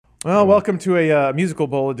Well, welcome to a musical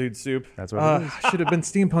bowl of dude soup. That's what it is. Should have been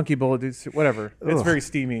steampunky bowl of dude soup. Whatever. It's very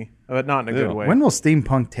steamy, but not in a good way. When will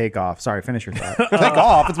steampunk take off? Sorry, finish your thought. Take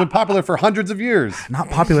off. It's been popular for hundreds of years.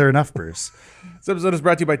 Not popular enough, Bruce. This episode is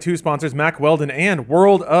brought to you by two sponsors, Mack Weldon and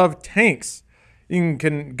World of Tanks. You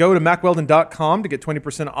can go to mackweldon.com to get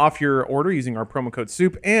 20% off your order using our promo code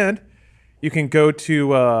SOUP, and you can go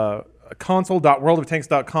to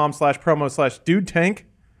console.worldoftanks.com/promo/dudetank.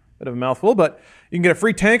 Bit of a mouthful, but you can get a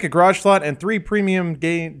free tank, a garage slot, and 3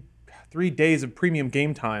 days of premium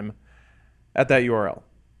game time at that URL.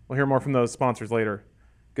 We'll hear more from those sponsors later.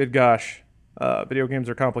 Good gosh, video games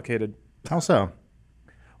are complicated. How so?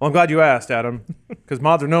 Well, I'm glad you asked, Adam, because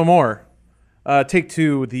mods are no more.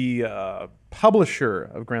 Take-Two, the publisher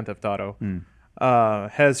of Grand Theft Auto,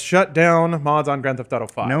 has shut down mods on Grand Theft Auto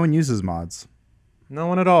 5. No one uses mods. No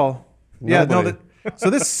one at all. Yeah, no.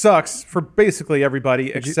 So this sucks for basically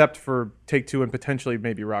everybody except for Take-Two and potentially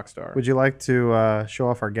maybe Rockstar. Would you like to show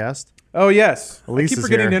off our guest? Oh, yes. Elise I keep is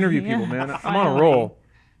forgetting here. to interview people, man. I'm on a roll.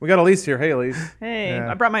 We got Elise here. Hey, Elise. Hey,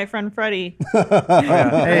 Yeah. I brought my friend Freddie. Hey,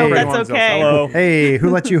 That's okay. Hello. hey,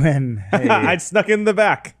 who let you in? Hey. I snuck in the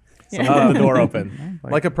back. Someone left the door open.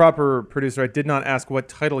 Like a proper producer, I did not ask what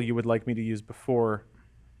title you would like me to use before.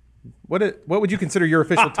 What would you consider your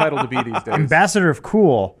official title to be these days? Ambassador of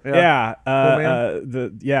Cool. Yeah, man.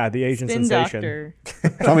 the Asian Spin sensation. doctor.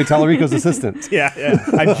 Tommy Tallarico's assistant. Yeah.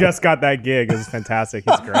 I just got that gig. It was fantastic.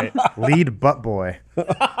 He's great. Lead butt boy.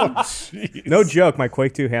 No joke. My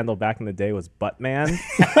Quake 2 handle back in the day was Buttman.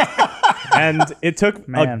 And it took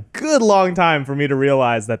Man. a good long time for me to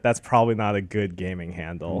realize that that's probably not a good gaming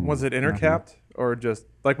handle. Was it intercapped or just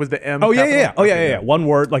like was the M? Oh yeah, yeah. capital? Oh yeah. One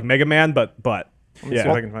word like Mega Man, but. See if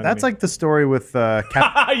I Yeah. can find That's me. like the story with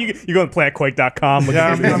you go and play at Quake.com. Yeah,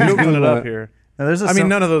 I'm googling it up here. Now, there's a I mean,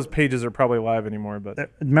 none of those pages are probably live anymore, but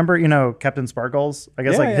remember, Captain Sparkles? I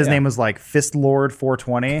guess Yeah, his yeah. name was like Fist Lord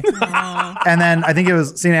 420. And then I think it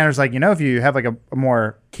was St. Andrew's like, if you have like a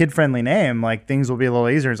more kid-friendly name, like things will be a little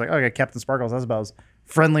easier. It's like, okay, Captain Sparkles, that's about as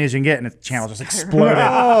friendly as you can get, and its channel just exploded.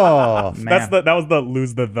 Oh, Man. That was the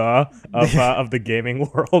lose the of the gaming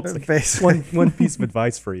world. It's like, Basically. one piece of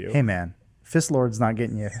advice for you. Hey man, Fist Lord's not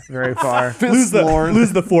getting you very far. lose the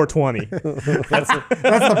 420. That's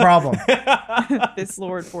the problem. This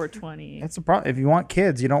Lord 420. That's the problem. If you want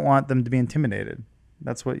kids, you don't want them to be intimidated.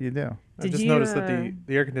 That's what you do. I Did just you, noticed that the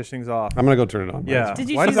air conditioning's off. I'm going to go turn it on. Yeah. Did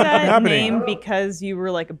you Why choose does that keep that happening? name because you were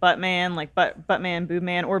like a butt man, like buttman, boo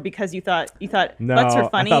man, or because you thought No, butts are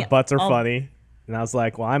funny? I thought butts are All- funny, and I was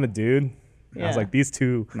like, well, I'm a dude. And I was Yeah. like, these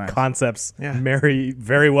two Nice. concepts Yeah. marry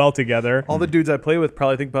very well together. All the dudes I play with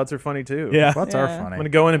probably think butts are funny too. Yeah. Butts Yeah. are I'm funny. gonna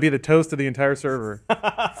go in and be the toast of the entire server.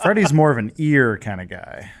 Freddy's more of an ear kind of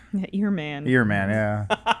guy. Yeah, ear man. Ear man, yeah.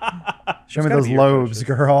 Show me gotta those be ear lobes,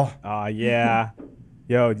 girl. Yeah.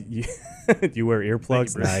 Yo, you, do you wear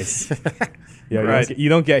earplugs? Nice. Yo, Right. you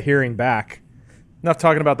don't get hearing back. Enough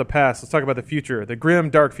talking about the past. Let's talk about the future, the grim,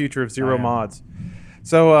 dark future of Zero yeah. mods.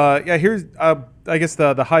 So here's I guess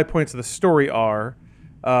the high points of the story are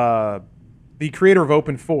the creator of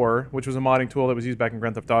Open4, which was a modding tool that was used back in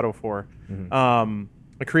Grand Theft Auto 4.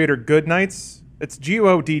 The creator Goodnights. It's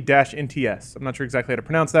GOD-NTS. I'm not sure exactly how to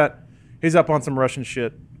pronounce that. He's up on some Russian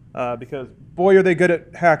shit because boy are they good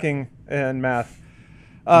at hacking and math.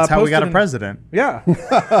 That's how we got a posted president. Yeah.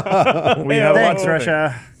 We have Thanks, lots of-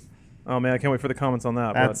 Russia. Oh man, I can't wait for the comments on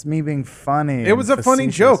that. That's but me being funny. it was a and funny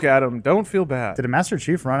facetious. joke, Adam. Don't feel bad. Did a Master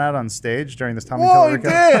Chief run out on stage during this Tommy Oh, he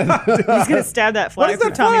Tallarico? did. He's gonna stab that What flag is through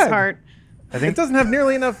that Tommy's flag? heart. I It think doesn't have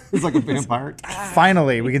nearly enough. He's like a vampire.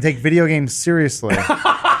 finally we can take video games seriously.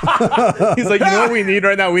 He's like, you know what we need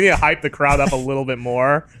right now? We need to hype the crowd up a little bit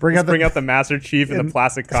more. Bring Let's out the- bring out the Master Chief in the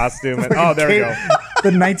plastic costume. And, oh, there we go.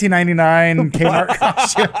 The 1999 Kmart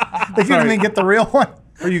costume. They couldn't even get the real one.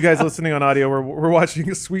 For you guys listening on audio, we're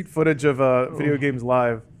watching sweet footage of video games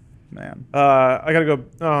live. Man, I gotta go.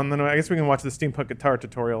 Oh no, I guess we can watch the steampunk guitar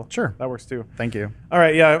tutorial. Sure. that works too. thank you. All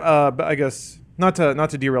right, yeah. But I guess not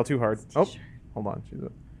to derail too hard. Oh, hold on.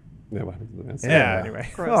 Yeah, what happens to the man? Yeah. Yeah. Anyway.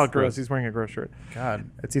 Gross. Oh, gross. He's wearing a gross shirt. God,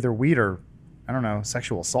 it's either weed or I don't know,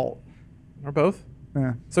 sexual assault. Or both.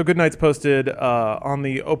 Yeah. So Goodnights posted on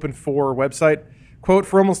the Open4 website, quote,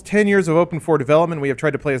 "For almost 10 years of Open4 development, we have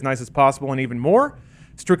tried to play as nice as possible and even more.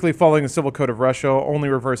 Strictly following the civil code of Russia, only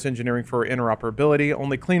reverse engineering for interoperability,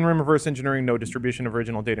 only clean room reverse engineering, no distribution of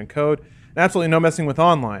original data and code, and absolutely no messing with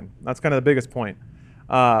online." That's kind of the biggest point.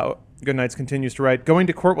 Goodnights continues to write, "Going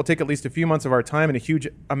to court will take at least a few months of our time and a huge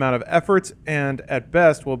amount of efforts, and at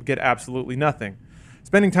best we'll get absolutely nothing.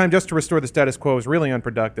 Spending time just to restore the status quo is really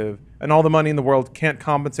unproductive, and all the money in the world can't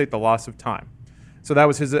compensate the loss of time. So that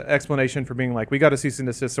was his explanation for being like, we got a cease and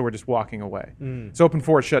desist, so we're just walking away. So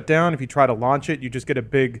Open4 is shut down. If you try to launch it, you just get a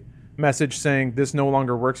big message saying this no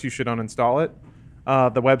longer works. You should uninstall it.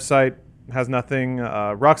 The website has nothing.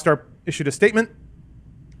 Rockstar issued a statement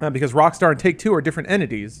because Rockstar and Take-Two are different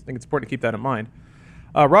entities. I think it's important to keep that in mind.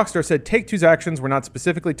 Rockstar said Take-Two's actions were not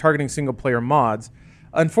specifically targeting single-player mods.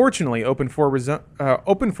 Unfortunately,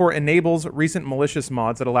 Open4 enables recent malicious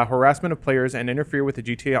mods that allow harassment of players and interfere with the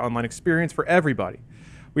GTA Online experience for everybody.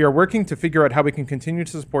 We are working to figure out how we can continue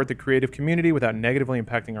to support the creative community without negatively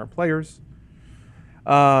impacting our players.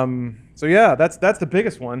 So yeah, that's the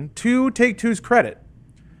biggest one. To Take-Two's credit,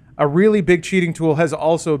 a really big cheating tool has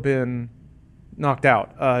also been knocked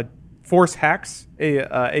out. Force Hacks,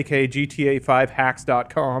 aka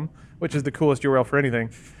GTA5hacks.com, which is the coolest URL for anything,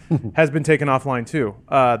 has been taken offline too.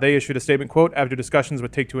 They issued a statement, quote, after discussions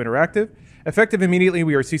with Take-Two Interactive, effective immediately,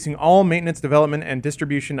 we are ceasing all maintenance, development, and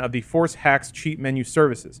distribution of the Force Hacks cheat menu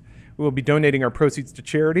services. We will be donating our proceeds to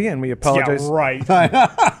charity, and we apologize. Yeah, right.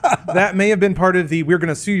 That may have been part of the we're going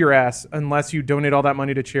to sue your ass unless you donate all that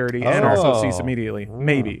money to charity and also Oh. cease immediately.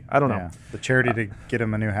 Maybe. I don't know. Yeah, the charity to get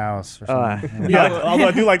him a new house or something. Yeah, although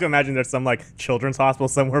I do like to imagine there's some like children's hospital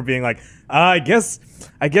somewhere being like, I guess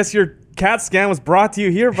your CAT scan was brought to you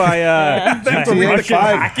here by GTA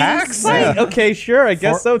 5 hacks? site. Yeah. Okay, sure, I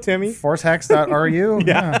guess so, Timmy. Forcehacks.ru.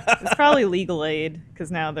 yeah. It's probably legal aid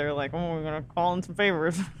because now they're like, oh, we're gonna call in some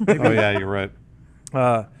favors. Oh yeah, you're right.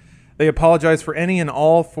 They apologize for any and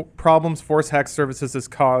all problems Force Hack Services has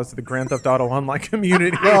caused to the Grand Theft Auto Online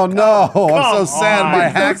community. Oh no, I'm so sad. My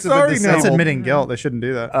I'm so hacks have sorry been now. That's disabled. admitting guilt. They shouldn't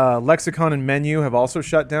do that. Lexicon and Menu have also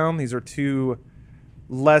shut down. These are two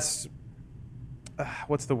less.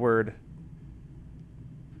 What's the word?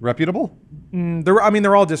 Reputable?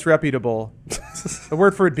 They're all disreputable. The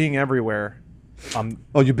word for it being everywhere.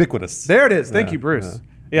 Oh, ubiquitous. There it is. Thank Yeah, you, Bruce.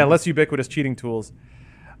 Yeah, less ubiquitous cheating tools.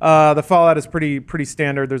 The fallout is pretty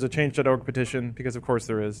standard. There's a change.org petition because, of course,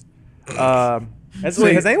 there is.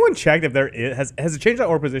 Has anyone checked if there is has a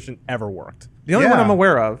change.org position ever worked? The only one Yeah. I'm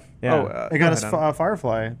aware of. Yeah. Oh, They go got ahead, a Adam.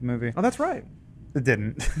 Firefly movie. Oh, that's right. It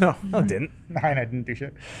didn't. No. No, it didn't. I didn't do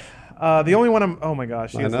shit. The only one I'm. Oh my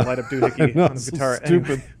gosh, he has the know. light up doohickey know, on his so guitar.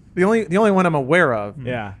 stupid. The only one I'm aware of.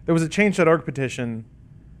 Yeah. There was a change.org petition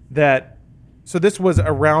that. So this was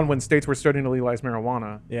around when states were starting to legalize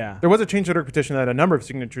marijuana. Yeah. There was a change.org petition that had a number of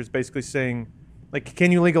signatures, basically saying, like,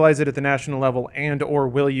 can you legalize it at the national level, and or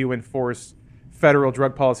will you enforce federal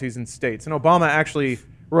drug policies in states? And Obama actually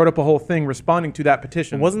wrote up a whole thing responding to that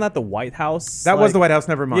petition. Wasn't that the White House? That was the White House.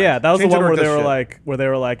 Never mind. Yeah, that was the one Change.org where does they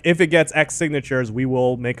were shit. like, if it gets X signatures, we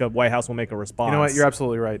will make a White House will make a response. You know what? You're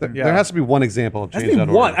absolutely right. Yeah. There has to be one example of Has change.org.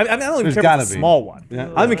 to be one. I don't even There's care if gotta it's a be. small one. Yeah. I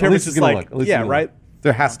don't even care At if least it's just it's gonna like, look. At least yeah, it's gonna right. look.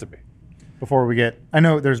 There has to be. Before we get, I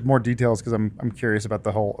know there's more details because I'm curious about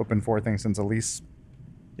the whole Open4 thing since Elise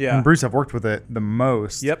Yeah. and Bruce have worked with it the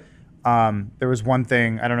most. Yep. There was one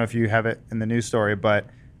thing, I don't know if you have it in the news story, but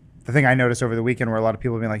the thing I noticed over the weekend where a lot of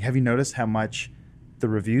people have been like, have you noticed how much the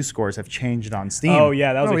review scores have changed on Steam? Oh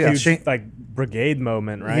yeah, that was Oh, a yeah. huge like brigade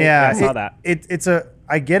moment, right? Yeah, I saw that.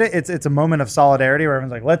 I get it. It's a moment of solidarity where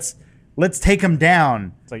everyone's like, let's take them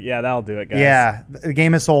down. It's like, yeah, that'll do it, guys. Yeah, the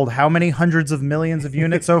game has sold how many hundreds of millions of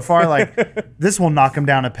units so far? Like, this will knock them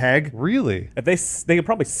down a peg. Really? If they could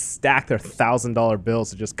probably stack their $1,000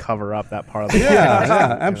 bills to just cover up that part of the Yeah,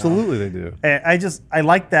 yeah, absolutely they do. I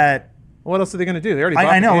like that. What else are they going to do? They already. Bought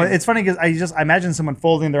I the know game. it's funny because I imagine someone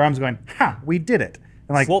folding their arms, going, "Ha, we did it!"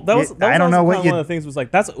 And like, Well, that was I don't know what one you. of the things was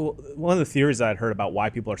like. That's one of the theories that I'd heard about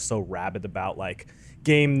why people are so rabid about like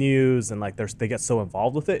game news and like they get so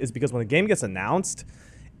involved with it is because when a game gets announced,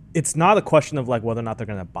 it's not a question of like whether or not they're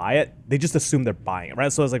going to buy it. They just assume they're buying it,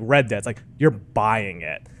 right? So it's like Red Dead. It's like you're buying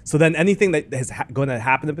it. So then anything that is going to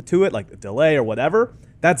happen to it, like a delay or whatever,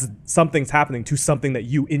 that's something's happening to something that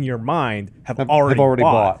you in your mind have already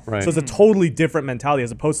bought, right. So it's a totally different mentality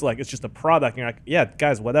as opposed to like it's just a product. And you're like, yeah,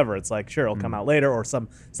 guys, whatever. It's like sure, it'll come out later or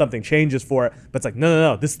something changes for it. But it's like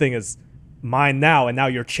no, this thing is mine now, and now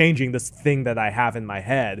you're changing this thing that I have in my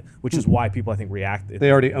head, which is why people I think react.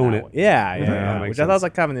 They already own it. Yeah, that which makes I thought was sense.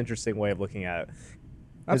 like kind of an interesting way of looking at it. Because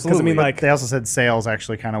I Absolutely. mean, like They also said sales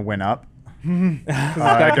actually kind of went up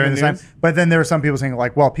Back in during the this time. news. But then there were some people saying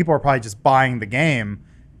like, well, people are probably just buying the game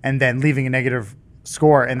and then leaving a negative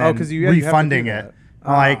score and then 'cause you have to do refunding that. it.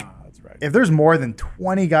 I'm like, That's right. if there's more than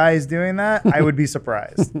 20 guys doing that, I would be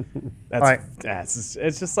surprised. that's like-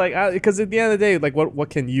 it's just like because at the end of the day, like what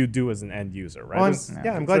can you do as an end user, right? Well, There's-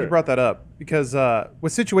 I'm glad you brought that up because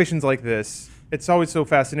with situations like this, it's always so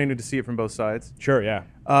fascinating to see it from both sides. Sure, yeah.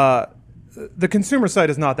 the consumer side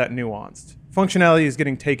is not that nuanced. Functionality is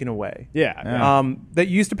getting taken away. Yeah. That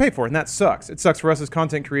you used to pay for, and that sucks. It sucks for us as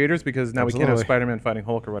content creators because now we can't have Absolutely. Spider-Man fighting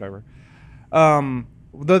Hulk or whatever.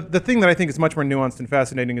 The thing that I think is much more nuanced and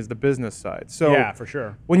fascinating is the business side. So Yeah, for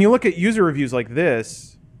sure. when you look at user reviews like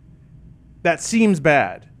this, that seems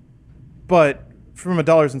bad, but from a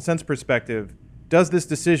dollars and cents perspective, does this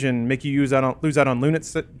decision make you lose out on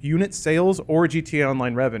unit sales or GTA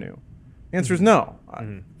Online revenue? The answer is no.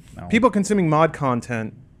 No. People consuming mod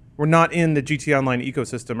content were not in the GTA Online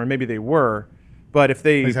ecosystem, or maybe they were, but if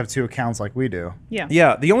they Please have 2 accounts like we do. Yeah.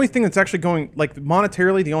 yeah, the only thing that's actually going, like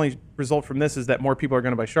monetarily, the only result from this is that more people are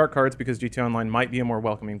going to buy shark cards because GTA Online might be a more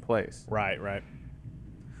welcoming place. Right.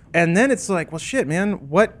 And then it's like, well, shit, man,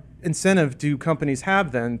 what incentive do companies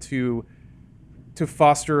have then to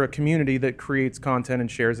foster a community that creates content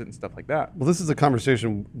and shares it and stuff like that? Well, this is a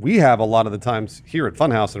conversation we have a lot of the times here at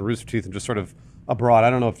Funhouse and Rooster Teeth and just sort of abroad.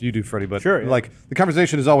 I don't know if you do, Freddie, but Sure, yeah. like the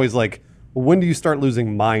conversation is always like, well, when do you start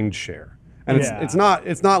losing mind share? And Yeah. it's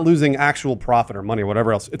not losing actual profit or money or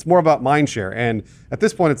whatever else. It's more about mind share. And at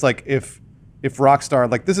this point, it's like if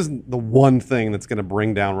Rockstar, like this isn't the one thing that's going to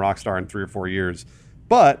bring down Rockstar in 3 or 4 years,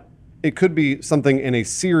 but it could be something in a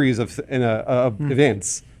series of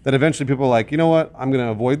events that eventually people are like, you know what, I'm going to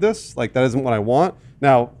avoid this. Like that isn't what I want.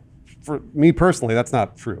 Now, for me personally, that's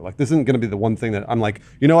not true. Like this isn't going to be the one thing that I'm like,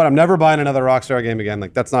 you know what, I'm never buying another Rockstar game again.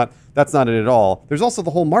 Like that's not it at all. There's also the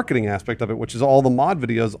whole marketing aspect of it, which is all the mod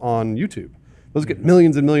videos on YouTube. Those get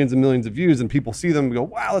millions and millions and millions of views, and people see them and go,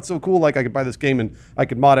 wow, that's so cool. Like I could buy this game and I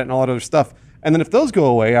could mod it and all that other stuff. And then if those go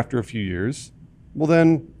away after a few years, well,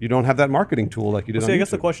 then you don't have that marketing tool like you did So on I guess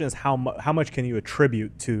YouTube. the question is how much can you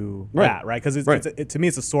attribute to Right. that, right? Because Right. to me,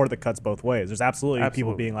 it's a sword that cuts both ways. There's absolutely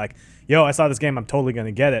people Absolutely. being like, "Yo, I saw this game, I'm totally going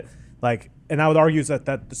to get it." Like, and I would argue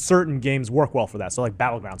that certain games work well for that. So like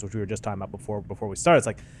Battlegrounds, which we were just talking about before we started, it's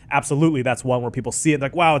like absolutely that's one where people see it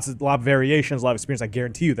like, wow, it's a lot of variations, a lot of experience. I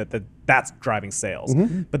guarantee you that's driving sales.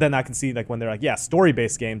 Mm-hmm. But then I can see like when they're like, yeah,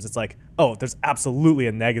 story-based games, it's like, oh, there's absolutely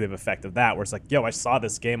a negative effect of that where it's like, yo, I saw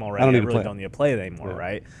this game already, I need to really play it. don't need to play it anymore, Yeah.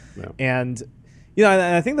 right? Yeah. And you know,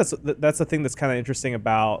 and I think that's the thing that's kind of interesting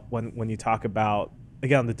about when you talk about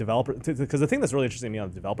again on the developer, because the thing that's really interesting to me on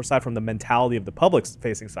the developer side, from the mentality of the public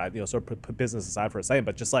facing side, you know, sort of put business aside for a second,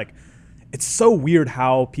 but just like it's so weird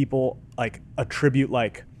how people like attribute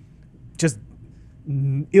like just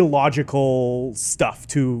illogical stuff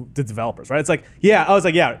to the developers, right? It's like, yeah, I was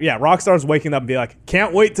like, yeah, Rockstar's waking up and be like,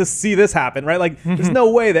 can't wait to see this happen, right? Like, there's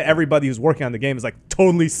no way that everybody who's working on the game is like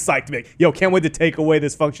totally psyched to be like, yo, can't wait to take away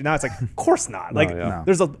this functionality. It's like, of course not. Like, yeah.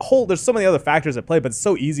 there's so many other factors at play, but it's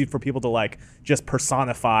so easy for people to like just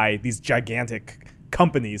personify these gigantic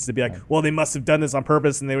companies to be like, well, they must have done this on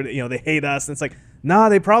purpose and they would, you know, they hate us. And it's like, nah,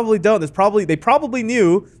 they probably don't. They probably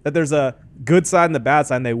knew that there's a good side and the bad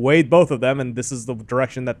side, and they weighed both of them, and this is the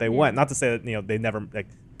direction that they went. Not to say that, you know, they never, like,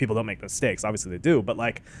 people don't make mistakes. Obviously they do, but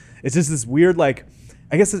like, it's just this weird, like,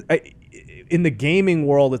 I guess in the gaming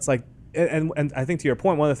world, it's like, and I think to your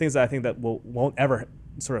point, one of the things that I think that won't ever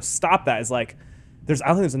sort of stop that is like, I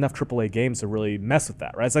don't think there's enough AAA games to really mess with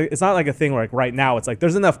that, right? It's like, it's not like a thing where like right now it's like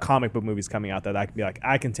there's enough comic book movies coming out that I can be like,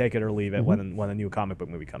 I can take it or leave it when a new comic book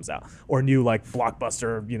movie comes out, or a new like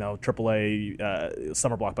blockbuster, you know, AAA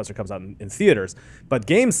summer blockbuster comes out in theaters. But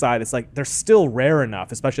game side, it's like they're still rare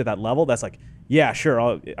enough, especially at that level. That's like, yeah, sure,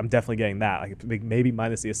 I'm definitely getting that. Like maybe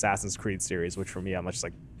minus the Assassin's Creed series, which for me, I'm just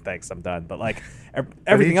like, thanks, I'm done. But like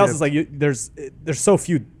everything else is like there's so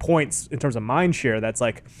few points in terms of mind share that's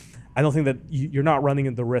like, I don't think that you're not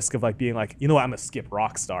running the risk of like being like, you know what, I'm gonna skip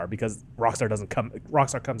Rockstar because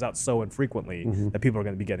Rockstar comes out so infrequently that people are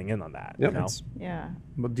gonna be getting in on that. Yep. You know? Yeah.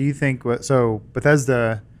 Well, do you think so?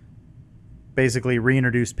 Bethesda basically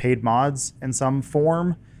reintroduced paid mods in some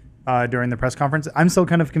form during the press conference. I'm still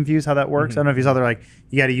kind of confused how that works. I don't know if you saw they're like,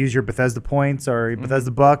 you got to use your Bethesda points or your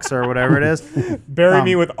Bethesda bucks or whatever it is. Bury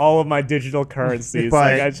me with all of my digital currencies.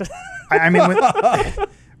 but- Like, I just, I mean,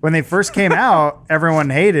 when they first came out, everyone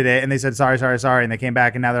hated it and they said sorry, and they came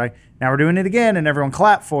back and now they're like, now we're doing it again, and everyone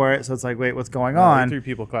clapped for it. So it's like, wait, what's going on? 3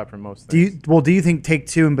 people clap for most Do things. you think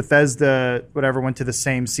Take-Two and Bethesda, whatever, went to the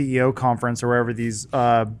same CEO conference or wherever these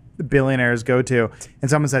billionaires go to, and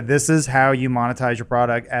someone said, this is how you monetize your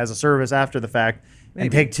product as a service after the fact,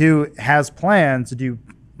 and Take-Two has plans to do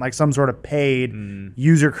like some sort of paid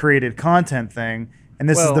user-created content thing, and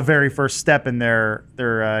this is Well- the very first step in their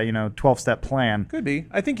 12-step plan. Could be.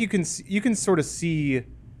 I think you can sort of see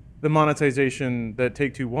the monetization that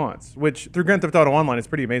Take-Two wants, which through Grand Theft Auto Online is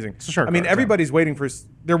pretty amazing. Sure, I mean, yeah. everybody's waiting for.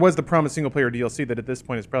 There was the promised single-player DLC that at this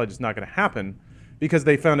point is probably just not going to happen because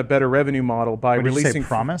they found a better revenue model by What did you say, releasing.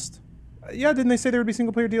 promised? Yeah, didn't they say there would be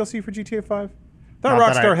single-player DLC for GTA 5? Thought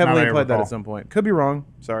Not that I- Rockstar not heavily that I implied that recall. at some point. Could be wrong.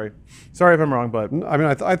 Sorry if I'm wrong, but I mean,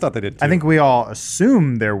 I thought they did too. I think we all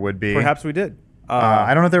assumed there would be. perhaps we did.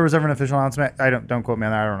 I don't know if there was ever an official announcement. Don't quote me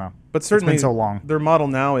on that. I don't know. But certainly, it's been so long. Their model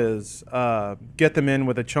now is get them in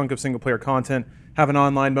with a chunk of single player content, have an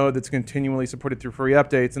online mode that's continually supported through free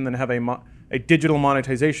updates, and then have a digital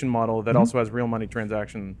monetization model that also has real money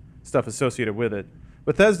transaction stuff associated with it.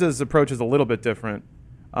 Bethesda's approach is a little bit different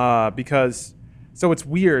because so it's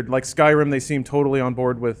weird. Like Skyrim, they seem totally on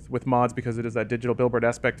board with mods because it is that digital billboard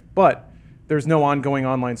aspect, but there's no ongoing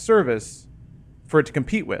online service for it to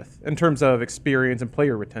compete with in terms of experience and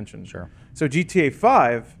player retention. Sure. So GTA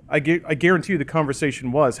 5, I guarantee you the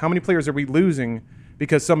conversation was, how many players are we losing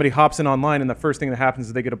because somebody hops in online and the first thing that happens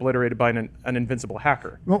is they get obliterated by an invincible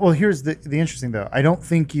hacker? Well, here's the interesting though. I don't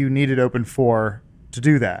think you needed Open 4 to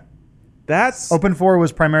do that. That's Open 4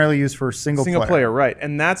 was primarily used for single player, right?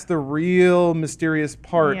 And that's the real mysterious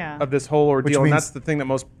part Yeah. of this whole ordeal, and means- that's the thing that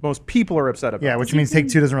most people are upset about. Yeah, which means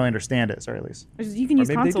Take-Two doesn't really understand it, or at least. You can use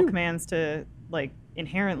maybe they console do. commands to like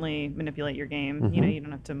inherently manipulate your game. You know, you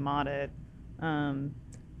don't have to mod it.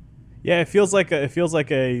 Yeah, it feels like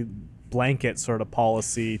a blanket sort of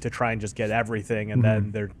policy to try and just get everything, and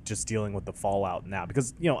then they're just dealing with the fallout now.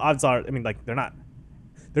 Because odds are, I mean, like they're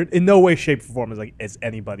in no way, shape, or form is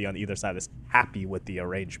anybody on either side is happy with the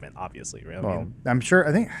arrangement. Obviously, right? I Well, mean, I'm sure.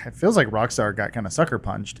 I think it feels like Rockstar got kind of sucker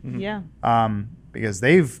punched Yeah. because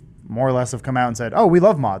they've more or less have come out and said, "Oh, we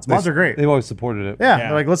love mods. Mods are great." They've always supported it. Yeah, Yeah.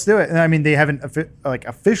 they're like, let's do it. And I mean, they haven't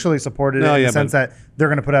officially supported it in yeah, the sense but- that they're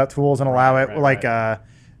going to put out tools and allow it, right, like right.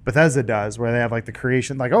 Bethesda does, where they have like the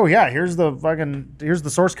creation, like, oh yeah, here's the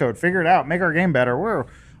source code, figure it out, make our game better. Woo.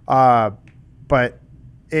 But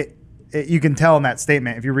you can tell in that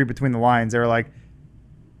statement, if you read between the lines, they're like,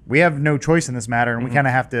 we have no choice in this matter, and we kind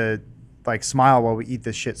of have to like smile while we eat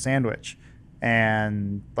this shit sandwich,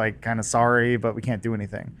 and like kind of sorry, but we can't do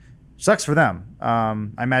anything. Sucks for them. I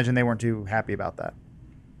imagine they weren't too happy about that.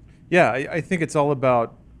 Yeah, I think it's all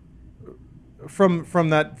about from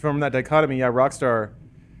that dichotomy. Yeah, Rockstar.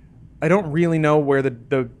 I don't really know where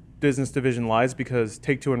the business division lies because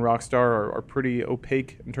Take-Two and Rockstar are pretty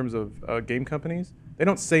opaque in terms of game companies. They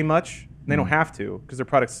don't say much. And they don't have to because their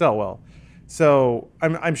products sell well. So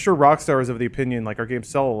I'm sure Rockstar is of the opinion like our games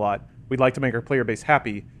sell a lot. We'd like to make our player base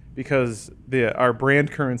happy because our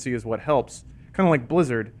brand currency is what helps. Kind of like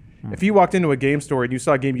Blizzard. If you walked into a game store and you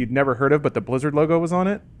saw a game you'd never heard of but the Blizzard logo was on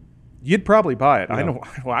it, you'd probably buy it. I know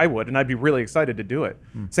I would, and I'd be really excited to do it.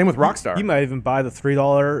 Same with Rockstar. you might even buy the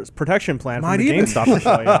 $3 protection plan Might from the even. GameStop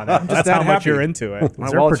employee on it. That's that how much happy. you're into it. Is there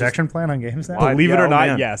well, a it's protection plan on games now? Why- Believe it yeah, or oh, not,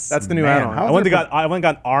 man. yes. That's the new Man, add-on. how- I went and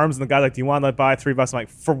got arms, and the guy's like, "Do you want to buy $3?" I'm like,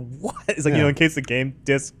 "For what?" It's like, Yeah. in case the game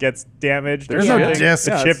disc gets damaged. There's or no something, disc.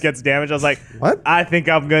 The Yeah, chip it's- gets damaged. I was like, What? I think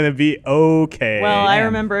I'm gonna be okay. Well, I man.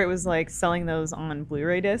 remember it was like selling those on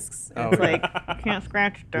Blu-ray discs. It's like you can't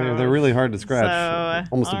scratch those. They're really hard to scratch. So,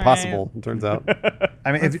 Almost all impossible, it turns out.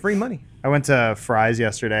 I mean, It's if, free money. I went to Fry's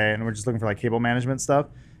yesterday and we're just looking for like cable management stuff,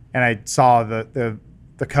 and I saw the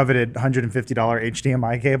coveted $150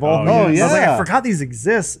 HDMI cable. Oh, yeah. Oh, I was like, yeah. I forgot these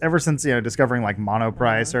exist ever since discovering like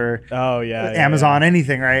Monoprice or Oh yeah, yeah, Amazon, yeah.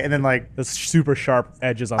 anything, right? And then like The super sharp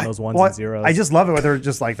edges on those ones well, and zeros. I just love it where they're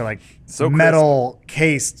just like So metal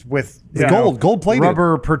cased with The gold plated.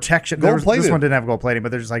 rubber protection. This Gold-plated. one didn't have gold plating,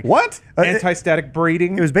 but they're just like What? Anti-static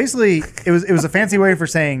braiding. It was basically it was a fancy way for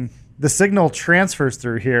saying the signal transfers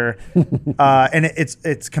through here, and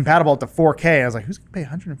it's compatible to 4K. I was like, who's gonna pay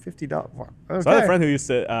 $150? Okay. So I had a friend who used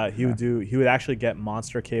to he would actually get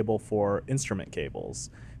Monster cable for instrument cables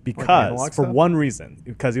because analog for stuff? one reason,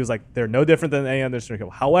 because he was like, they're no different than any other instrument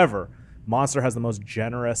cable. However, Monster has the most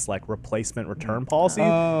generous like replacement return policy,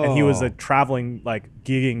 and he was a traveling like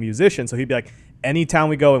gigging musician, so he'd be like, anytime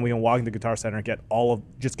we go and we can walk into Guitar Center and get all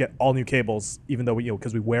new cables, even though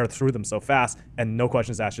because we wear through them so fast, and no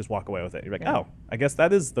questions asked, just walk away with it. You're like, oh, I guess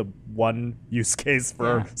that is the one use case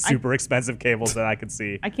for Yeah. super expensive cables that I could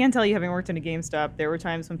see. I can tell you, having worked in a GameStop, there were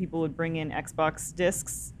times when people would bring in Xbox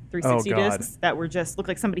discs, 360 Oh, God. discs, that were just looked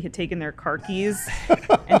like somebody had taken their car keys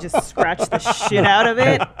and just scratched the shit out of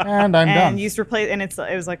it. and I'm done. And used to replace, and it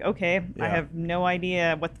was like, okay, I have no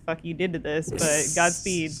idea what the fuck you did to this, but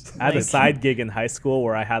Godspeed. I had a Like, side gig in high school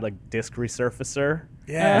where I had like disc resurfacer.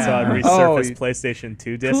 Yeah. So I'd Oh, resurface you- PlayStation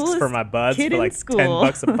 2 discs Coolest for my buds kid for in like school.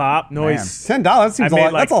 $10 a pop. Noise. $10 seems I a made,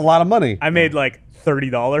 lot. like- That's a lot of money. I made like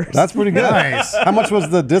 $30. That's pretty good. Nice. How much was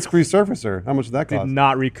the disc resurfacer? How much did that Did cost?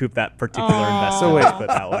 not recoup that particular investment. So wait. let's put it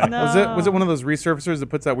that way. No. Was it one of those resurfacers that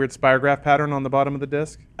puts that weird spirograph pattern on the bottom of the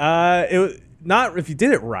disc? It was not if you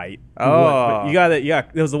did it right. Oh. You would, but you got it. Yeah,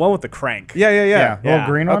 it was the one with the crank. Yeah. Yeah, the little Yeah.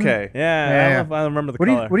 green one. Okay. Yeah, I don't remember the What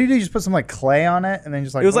do color. you do? You just put some like clay on it and then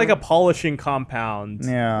just like It was like a polishing compound.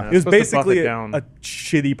 Yeah. It was Supposed to buff basically it a down.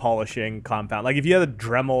 shitty polishing compound. Like if you had a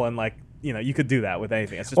Dremel and like you could do that with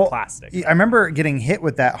anything. It's just Well, plastic. I remember getting hit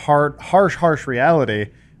with that harsh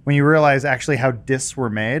reality when you realize actually how discs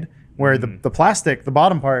were made, where the plastic, the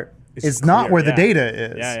bottom part, It's is not clear, where the yeah.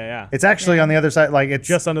 data is. Yeah. It's actually on the other side. Like it's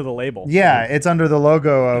Just under the label. yeah, it's under the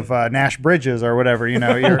logo of Nash Bridges or whatever. You're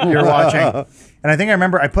watching. And I think I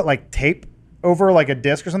remember I put like tape over like a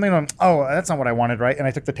disc or something. And I'm, oh, that's not what I wanted, right? And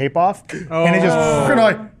I took the tape off, and it just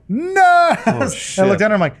like no. And I looked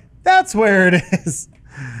down and I'm like, that's where it is.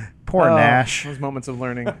 Poor Nash. Those moments of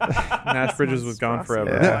learning. Nash Bridges was gone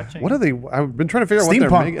forever. Yeah. Yeah. Watching. What are they? I've been trying to figure out what they're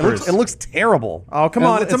Steampunk making. Bruce. It looks terrible. Oh, come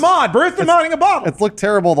on. It's a mod. Bruce, they're modding a bottle. It's looked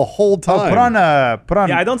terrible the whole time. Put on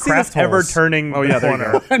Yeah, I don't see this craft ever holes. turning Oh, yeah, the there you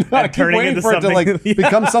corner go. I know, I and keep turning waiting into for it to something. like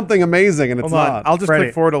become something amazing, and it's Hold on. not. I'll just Freddie.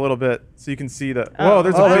 click forward a little bit so you can see that. Whoa,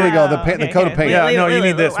 there's Oh, a there we go. The Oh, paint, the okay, coat okay. of paint. Yeah, Wait, no, wait, you wait,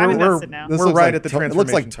 need this. I'm We're invested now. This We're looks right like at the It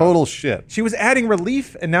looks like transformation total shit. She was adding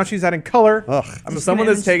relief, and now she's adding color. Ugh. I'm Someone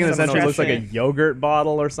gonna that's taken image essentially some looks like a shit. yogurt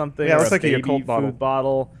bottle or something. Yeah, it or looks like a baby Yakult bottle. food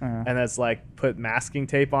bottle, and it's like put masking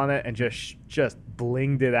tape on it and just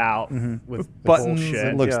blinged it out with Buttons bullshit.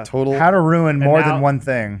 It looks Yeah. total How to ruin more now- than one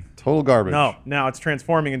thing. total garbage. No, now it's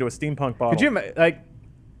transforming into a steampunk bottle. Could you like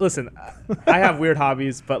listen? I have weird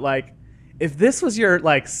hobbies, but like if this was your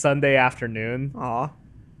like Sunday afternoon, Aw.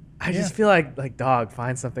 I just feel like dog,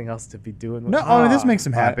 find something else to be doing. With No, oh, this makes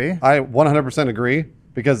him happy. I 100% agree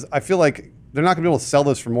because I feel like they're not gonna be able to sell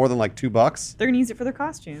this for more than like $2. They're gonna use it for their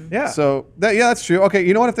costume. Yeah. So that's true. Okay,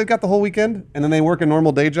 you know what? If they've got the whole weekend and then they work a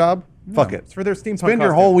normal day job, fuck it. it's for their steampunk Spend your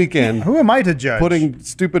costume. whole weekend Who am I to judge? putting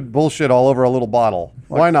stupid bullshit all over a little bottle.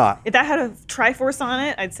 Why not? If that had a Triforce on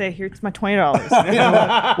it, I'd say here's my $20.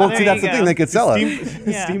 Well, There see, that's you the go. thing. They could sell it.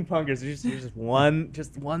 Yeah. Steampunkers, you're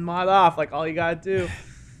just one mod off. Like all you gotta do.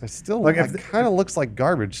 It still Look, like, if- kind of looks like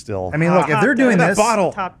garbage still. I mean, look, if they're doing that this,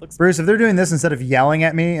 bottle. Top looks Bruce, if they're doing this instead of yelling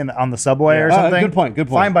at me on the subway or something, good point. Good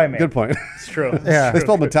point. Fine by me. Good point. It's true. Yeah. They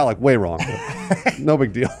spelled metallic way wrong. No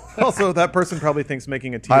big deal. Also, that person probably thinks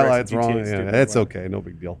making a T-Rex Highlights GTA wrong. is Yeah, stupid. it's okay. No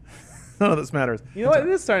big deal. None of this matters. You know what? It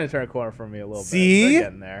is starting to turn a corner for me a little See? bit. They're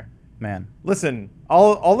getting there. Man. Listen,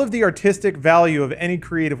 all of the artistic value of any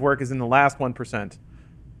creative work is in the last 1%.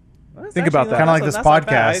 Well, Think about that. Kind of like this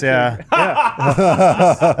podcast, yeah.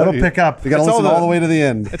 Yeah. It'll pick up. You got to It's all listen all the- the way to the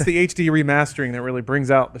end. It's the HD remastering that really brings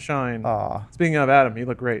out the shine. Aw. Speaking of Adam, you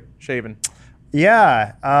look great. Shaven.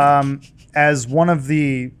 Yeah. As one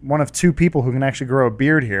of two people who can actually grow a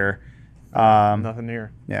beard here. Nothing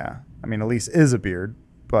here. Yeah. I mean, Elise is a beard,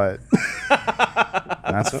 but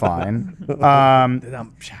that's fine.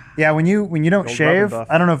 Yeah, when you don't Old shave, rubber buff.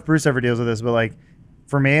 I don't know if Bruce ever deals with this, but like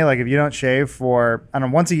for me, like if you don't shave for I don't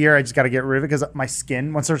know, once a year, I just got to get rid of it because my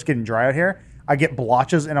skin once it starts getting dry out here, I get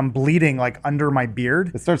blotches and I'm bleeding like under my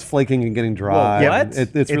beard. It starts flaking and getting dry. Whoa, what?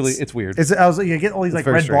 and It's really it's weird. You get all these like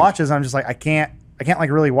very red strange. blotches. And I'm just like I can't like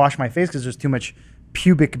really wash my face because there's too much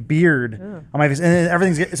pubic beard on my face, and then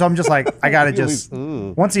everything's so I'm just like I gotta just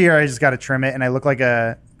Ooh. once a year I just gotta trim it, and I look like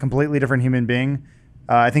a completely different human being.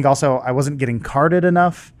 I think also I wasn't getting carded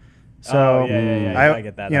enough. So Oh, yeah, I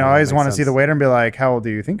get that. You know, I always makes want to see sense. the waiter and be like, "How old do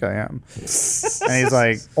you think I am?" And he's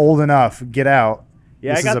like, "Old enough. Get out."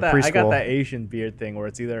 Yeah, This I is got a that. I got preschool." that Asian beard thing where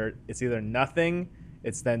it's either nothing,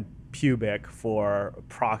 it's then pubic for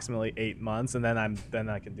approximately 8 months, and then I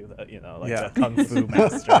can do the Yeah. the kung fu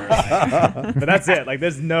master. Like, but that's it. Like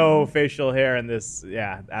there's no facial hair in this.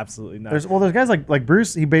 Yeah, absolutely not. There's guys like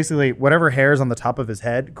Bruce. He basically whatever hairs on the top of his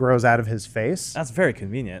head grows out of his face. That's very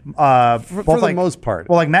convenient. For Both the most part.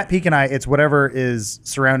 Well, like Matt Peak and I, it's whatever is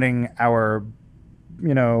surrounding our,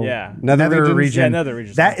 Yeah. Nether regions? region. Yeah, nether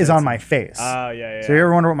regions. That is on my face. Yeah. So you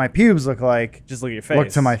ever wonder what my pubes look like? Just look at your face. Look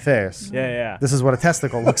to my face. Yeah. This is what a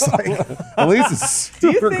testicle looks like. At least it's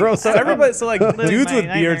super gross. So everybody, so like dudes my with beards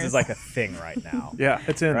nightmares. is like a thing right now. Yeah,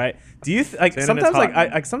 it's in. Right? Do you like Saying it's sometimes like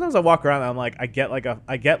hot. I sometimes I walk around and I'm like I get like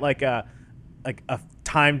a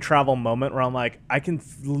time travel moment where I'm like I can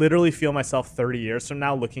literally feel myself 30 years from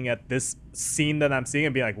now looking at this scene that I'm seeing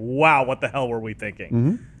and being like, wow, what the hell were we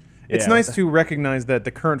thinking? It's Yeah. nice to recognize that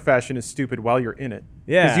the current fashion is stupid while you're in it.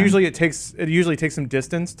 Yeah. Because usually it usually takes some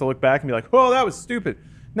distance to look back and be like, oh, that was stupid.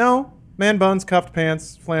 No, man buns, cuffed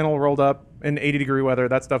pants, flannel rolled up in 80-degree weather.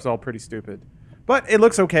 That stuff's all pretty stupid. But it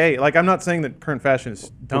looks okay. Like, I'm not saying that current fashion is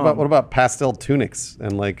dumb. What about pastel tunics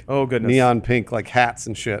and like Oh, goodness. neon pink like hats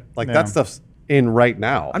and shit? Like Yeah. that stuff's in right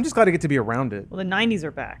now. I'm just glad I get to be around it. Well, the 90s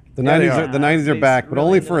are back. The Yeah, they 90s are. are the 90s are It's back, but really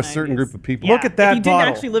only the for a 90s. certain group of people. Yeah. Look at that If you didn't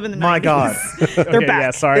bottle. actually live in the 90s. My God. They're Okay, back.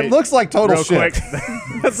 yeah, sorry. It looks like total Real shit. quick.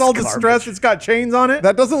 That's all distressed. It's got chains on it.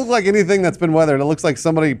 That doesn't look like anything that's been weathered. It looks like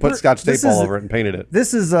somebody put Scotch tape this all is- over it and painted it.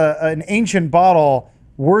 This is an ancient bottle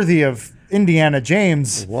worthy of Indiana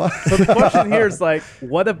James. What? So the question here is like,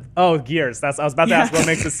 what if? Oh, gears. I was about to ask what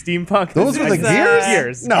makes a steampunk. Those are the It's, gears?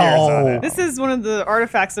 Gears. No. Gears on it. This is one of the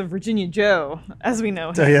artifacts of Virginia Joe, as we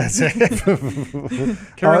know. So, him. yes.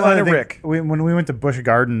 Carolina I think Rick. When we went to Busch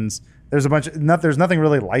Gardens, there's a bunch. There's nothing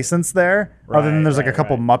really licensed there, other than Right, there's like a right,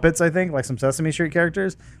 couple right. Muppets, I think, like some Sesame Street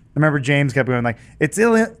characters. I remember James kept going like, "It's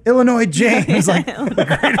Illinois James." like,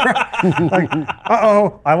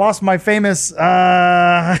 I lost my famous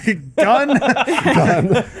gun,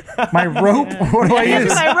 my rope. What do I Here's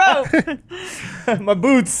use? my rope. My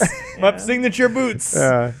boots. My signature boots.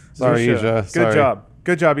 Sorry, Isha. Good job.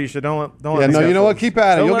 Good job, Isha. Don't Yeah, let no, me you know what? stop. Keep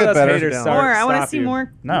at it. Don't You'll let get us better. haters Down. start- More. I want to stop see you.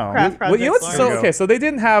 more No. craft projects. Well, you know what's Lauren. so There you okay? go. So they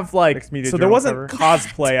didn't have like Mixed media so there journal wasn't cover.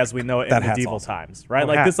 cosplay as we know it in That hat's medieval awesome. times, right? Oh,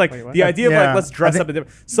 Like hat. this, like Wait, what? the idea of Yeah. like let's dress I up. think-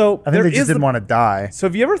 So I think there they is just didn't the- want to die. So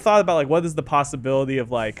have you ever thought about like what is the possibility of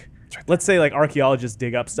like, let's say like archaeologists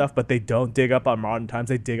dig up stuff, but they don't dig up on modern times.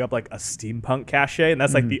 They dig up like a steampunk cache, and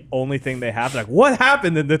that's like the only thing they have. Like, what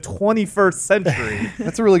happened in the 21st century?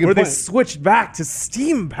 That's a really good where point. they switched back to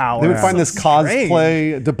steam power. They would It's find so this strange.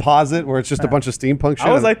 cosplay deposit where it's just a bunch of steampunk shit. I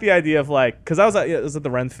always like the idea of like, because I was at the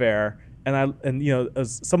Ren Fair, and you know,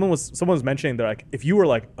 someone was mentioning that like if you were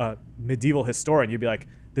like a medieval historian, you'd be like,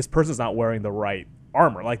 this person's not wearing the right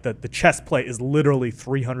armor. Like the chest plate is literally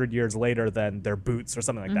 300 years later than their boots or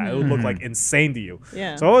something like that. It would look like insane to you.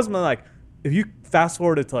 Yeah. So I always been like, if you fast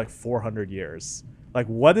forward it to like 400 years, like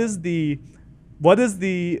what is the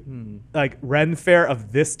like Ren Fair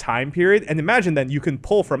of this time period? And imagine then you can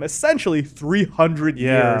pull from essentially 300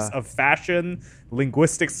 Yeah. years of fashion,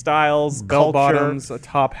 linguistic styles, Bell culture. bottoms, a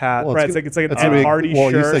top hat. Well, Right, it's like an gonna Ed be- Hardy well,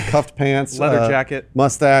 shirt. you say cuffed pants, Leather jacket.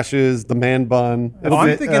 mustaches, the man bun. Oh, I'm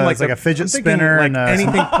fit, thinking it's like like a fidget I'm thinking spinner like and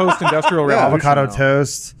anything post-industrial Yeah. revolution. avocado now.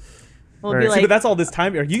 toast. Well, it'd be See, See, like, but that's all this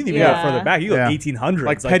time. Or you can even Yeah. go further back. You go Yeah. 1800s,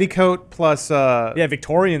 Like petticoat plus yeah,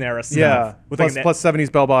 Victorian era stuff. yeah, with plus, like plus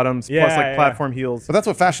 70s bell bottoms plus Yeah, like yeah. platform heels. But that's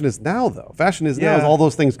what fashion is now, though. Fashion is now Yeah. is all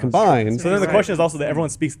those things combined. So then the Right. question is also that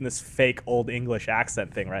everyone speaks in this fake old English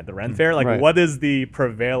accent thing, right? The Ren Fair, like Right. what is the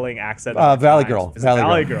prevailing accent? of the Valley times? Girl. Is it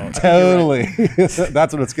Valley Girl. Totally.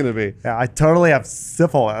 That's what it's going to be. Yeah, I totally have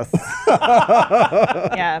syphilis.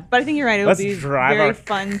 yeah, but I think you're right. It would Let's be drive very our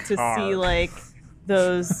fun to car. see like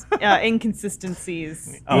those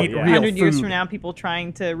inconsistencies. Oh, Eat yeah. real 100 years food. from now, people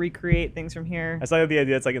trying to recreate things from here. I saw the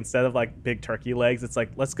idea. It's like instead of like big turkey legs, it's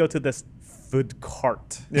like let's go to this food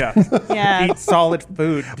cart. Yeah, Yeah. eat solid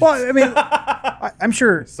food. Well, I mean, I'm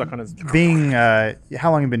sure Suck on his. being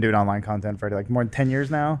how long have you been doing online content, Freddie? Like more than 10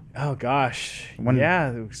 years now? Oh gosh, When-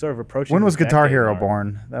 yeah, we're sort of approaching. When the was Guitar decade Hero mark.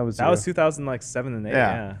 born? That was That you. was 2007 and 8. Yeah.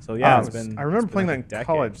 Yeah. So yeah, it's I been. I remember it's playing that been in like a decade.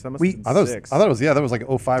 college. That must We- have I been thought, six. that was like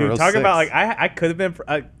 05 or Dude, 06. talking about like I could have been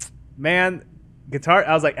man guitar.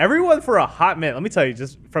 I was like everyone for a hot minute. Let me tell you,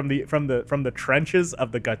 just from the trenches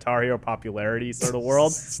of the Guitar Hero popularity sort of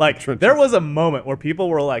world, like Trenches. there was a moment where people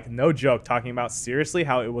were like, no joke, talking about seriously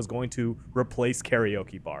how it was going to replace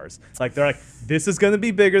karaoke bars. Like they're like, this is going to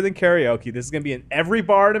be bigger than karaoke. This is going to be in every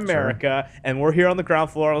bar in America, and we're here on the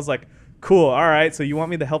ground floor. I was like, cool. All right. So you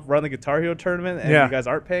want me to help run the Guitar Hero tournament, and Yeah. you guys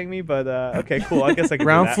aren't paying me, but okay, cool. I guess I can do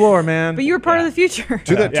Ground that. floor, man. But you were part Yeah. of the future.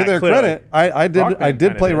 to their Yeah, credit, clearly. I did Rock Band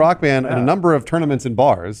kinda play did. Rock Band in a number of tournaments and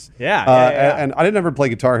bars. Yeah, yeah. And I didn't ever play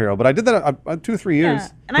Guitar Hero, but I did that 2 or 3 years. Yeah.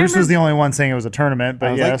 And I Bruce was the remember- only one saying it was a tournament, but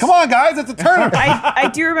I was yes. like, come on, guys, it's a tournament. I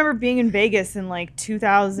do remember being in Vegas in like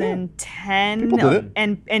 2010 People did it.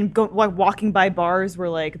 and like walking by bars where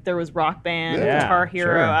like there was Rock Band, Yeah, Guitar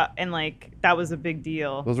Hero, sure. and like that was a big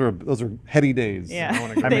deal. those are heady days. Yeah,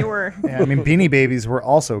 go they there. were. Yeah, I mean, Beanie Babies were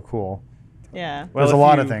also cool. Yeah. Well, There's a if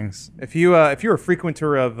lot you- of things. If you're a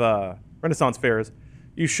frequenter of Renaissance fairs,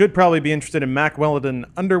 you should probably be interested in Mac Weldon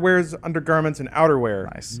underwears, undergarments, and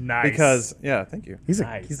outerwear. Nice. Nice. Because thank you. He's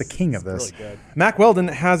Nice. the king of It's this. Really good. Mac Weldon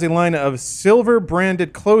has a line of silver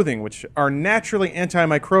branded clothing, which are naturally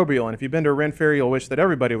antimicrobial. And if you've been to a Ren Fair, you'll wish that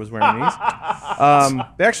everybody was wearing these.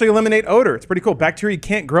 They actually eliminate odor. It's pretty cool. Bacteria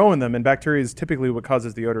can't grow in them, and bacteria is typically what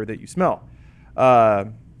causes the odor that you smell.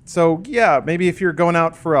 So yeah, maybe if you're going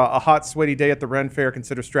out for a hot, sweaty day at the Ren Fair,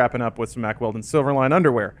 consider strapping up with some Mac Weldon Silverline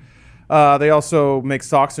underwear. They also make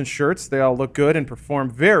socks and shirts. They all look good and perform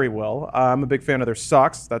very well. I'm a big fan of their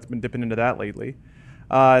socks. That's been dipping into that lately.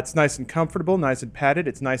 It's nice and comfortable, nice and padded.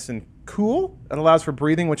 It's nice and cool. It allows for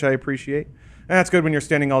breathing, which I appreciate. And that's good when you're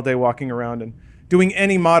standing all day walking around and doing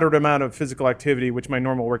any moderate amount of physical activity, which my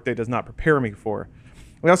normal workday does not prepare me for.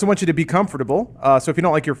 We also want you to be comfortable. So if you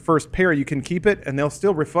don't like your first pair, you can keep it, and they'll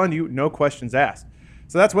still refund you, no questions asked.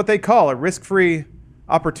 So that's what they call a risk-free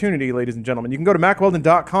opportunity, ladies and gentlemen. You can go to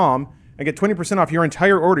MacWeldon.com and get 20% off your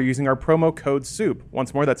entire order using our promo code SOUP.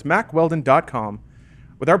 Once more, that's MacWeldon.com.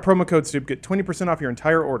 With our promo code SOUP, get 20% off your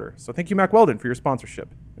entire order. So thank you, Mac Weldon, for your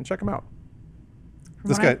sponsorship. And check them out.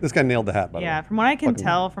 This guy nailed the hat, by the way. Yeah, from what I can Fucking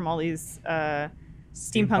tell from all these steampunk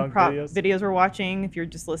Steampunk prop videos. videos we're watching, if you're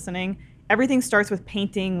just listening, everything starts with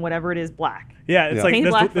painting whatever it is black. Yeah, it's Yeah. like Paint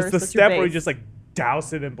this, black this first, the that's your step where you base. just like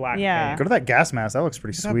douse it in black Yeah. paint. Go to that gas mask. That looks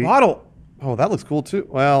pretty That sweet. bottle. Oh, that looks cool too.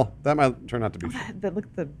 Well, that might turn out to be. Look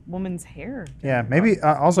at the woman's hair. Yeah, maybe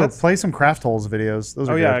also That's- play some Craft Holes videos. Those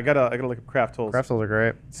are Oh, yeah, I good. gotta look up craft tools. Craft Holes are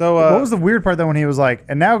great. So, What was the weird part though when he was like,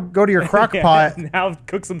 and now go to your crock pot? Now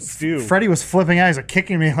cook some stew. Freddie was flipping out. He's like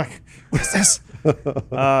kicking me like, what's this?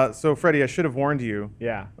 so Freddie, I should have warned you.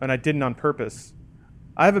 Yeah. And I didn't on purpose.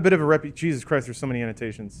 I have a bit of a Jesus Christ, there's so many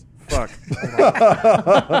annotations. Fuck.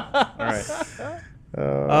 All right.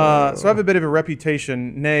 So I have a bit of a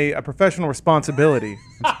reputation, nay, a professional responsibility,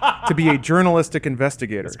 to be a journalistic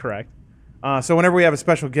investigator. That's correct. So whenever we have a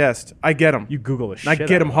special guest, I get them. You Google the shit. I out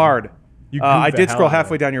get of them hard. You I Goog the did hell scroll out of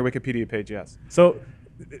halfway them. down your Wikipedia page, yes. So,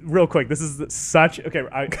 real quick, this is such okay.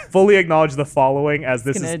 I fully acknowledge the following as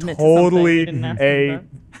this Gonna is admit to something totally you didn't ask me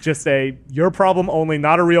just a your problem only,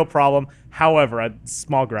 not a real problem. However, a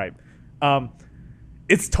small gripe.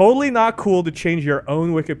 It's totally not cool to change your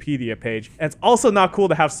own Wikipedia page. And it's also not cool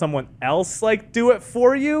to have someone else like do it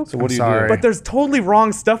for you. So what do you sorry. do? But there's totally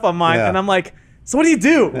wrong stuff on mine, Yeah. and I'm like, so what do you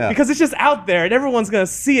do? Yeah. Because it's just out there, and everyone's gonna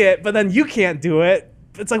see it, but then you can't do it.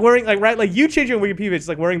 It's like wearing like you change your Wikipedia page, it's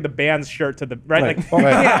like wearing the band's shirt to the right. Right. Like Right.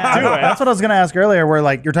 you can't do it. That's what I was going to ask earlier, where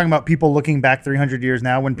like you're talking about people looking back 300 years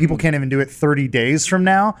now when people can't even do it 30 days from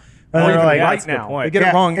now. And Or they're even like, yeah, right that's a good now. point. They get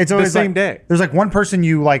it wrong it's the always same like- day. There's like one person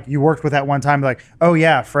you worked with at one time, like, oh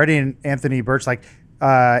yeah, Freddie and Anthony Birch, like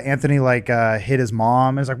Anthony hit his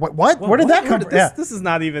mom. And it's like, what? Where did that come from? This, this is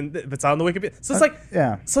not even. It's on the Wikipedia. So it's like,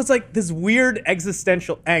 yeah. So it's like this weird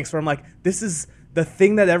existential angst where I'm like, this is the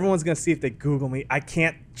thing that everyone's gonna see if they Google me. I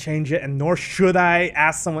can't change it, and nor should I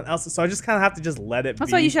ask someone else. So I just kind of have to just let it.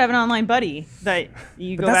 That's be. why you should have an online buddy that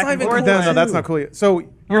you go that's back not and even forth cool. with. No, that's not cool. So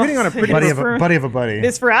you're hitting on a pretty buddy It of is for- a buddy of a buddy.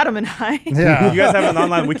 It's for Adam and I. Yeah. You guys have an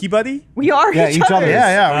online wiki buddy? We are Yeah, each each other. other.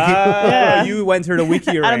 Yeah. Yeah. You entered a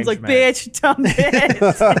wiki Adam's like, arrangement. bitch, dumb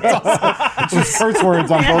bitch. Just curse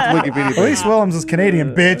words on both Wikipedia Elise pages. Williams is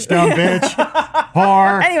Canadian. Bitch, dumb bitch,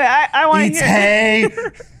 whore, Anyway, I want to eats hear. hay.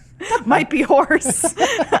 Might be horse.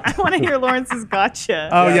 I want to hear Lawrence's gotcha.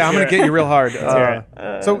 Oh yeah, I'm hear gonna it. get you real hard. hear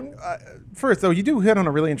First though, you do hit on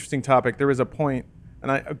a really interesting topic. There is a point,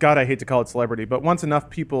 and I hate to call it celebrity, but once enough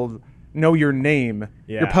people know your name,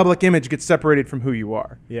 your Yeah. public image gets separated from who you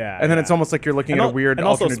are. Yeah, and then yeah. it's almost like you're looking at a weird and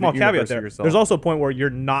also a alternate small caveat universe there. of yourself. There's also a point where you're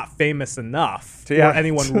not famous enough Yeah. where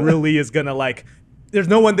anyone really is gonna like. There's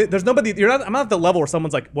no one. There's nobody. You're not. I'm not at the level where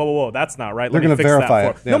someone's like, whoa, that's not right. They're Let me gonna fix verify that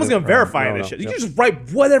it. for. Yeah, No one's they- gonna verify no, this no, shit. yeah. You can just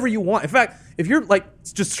write whatever you want. In fact, if you're like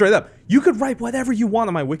just straight up, you could write whatever you want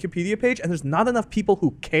on my Wikipedia page, and there's not enough people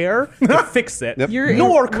who care to fix it. Yep. You're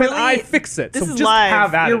Nor could really- I fix it. This So is just live.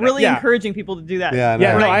 have at You're it. really Yeah. encouraging people to do that. Yeah, I know.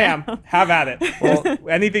 Yeah, no, Right I now. am. Have at it. Well,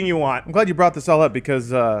 anything you want. I'm glad you brought this all up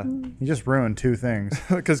because You just ruined two things.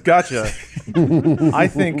 gotcha. I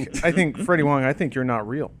think Freddie Wong. I think you're not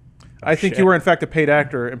real. I think shit. you were in fact a paid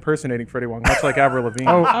actor impersonating Freddie Wong, much like Avril Lavigne.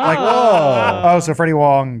 Oh, so Freddie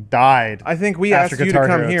Wong died. I think we After asked you to Guitar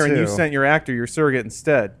come Hero here and you 2. sent your actor, your surrogate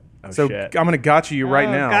instead. So shit. I'm gonna gotcha you right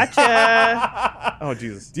Oh, now. Gotcha. Oh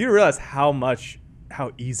Jesus! Do you realize how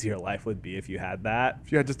easy your life would be if you had that?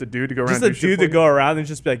 If you had just a dude to go around, Just a do shit dude for to you? go around and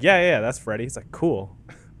just be like, yeah, that's Freddie. It's like, cool.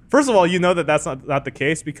 First of all, you know that that's not the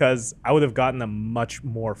case because I would have gotten a much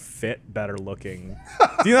more fit, better looking.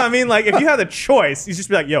 Do you know what I mean? Like if you had a choice, you just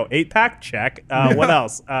be like, yo, 8-pack, check. What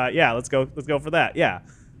else? Yeah, let's go for that. Yeah.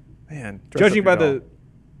 Man, dress Judging by up your doll.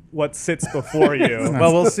 what sits before you.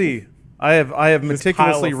 Well, we'll see. I have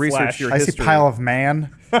meticulously of researched flesh. your I see history. pile of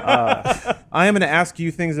man. I am going to ask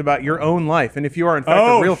you things about your own life, and if you are in fact a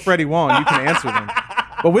Oh, real Freddie Wong, you can answer them.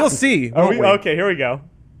 But we'll see. Are won't we- we? okay, here we go.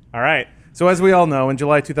 All right. So as we all know, in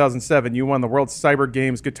July 2007, you won the World Cyber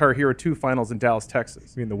Games Guitar Hero 2 finals in Dallas,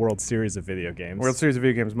 Texas. I mean the World Series of video games. World Series of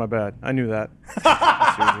Video Games, my bad. I knew that.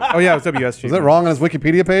 Oh yeah, it was WSG. Is that wrong on his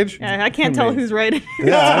Wikipedia page? Yeah, I can't tell who's right.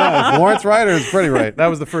 Yeah, I know. Is Lawrence right or is Freddie right? That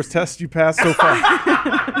was the first test you passed so far.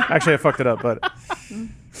 Actually, I fucked it up, but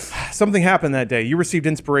something happened that day. You received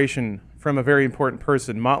inspiration from a very important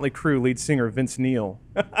person. Motley Crue lead singer Vince Neil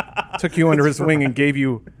took you under his wing and gave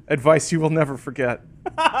you advice you will never forget.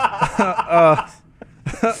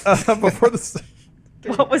 Before the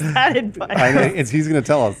What was that advice? I know, he's going to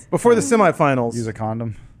tell us. Before the semifinals, Use a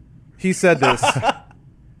condom. he said this.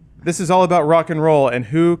 This is all about rock and roll and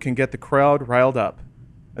who can get the crowd riled up.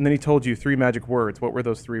 And then he told you 3 magic words. What were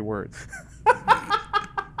those 3 words?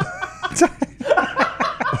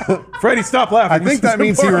 Freddie, stop laughing. I think that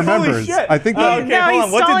means he remembers. shit. I think that. Okay, No, hold he's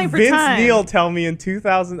on. What stalling did for Vince time. Neil tell me in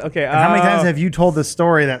 2000? Okay, How many times have you told the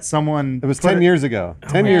story that someone? It was 10 years ago.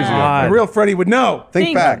 10 years ago. God. The real Freddie would know.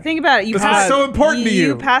 Think back. Think about it. You This is pass, so important to you.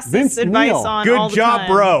 You pass Vince this advice Neil. on Good all the job,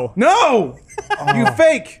 time. bro. No! You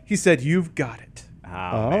fake. He said, you've got it.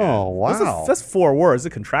 Oh, wow. That's 4 words. A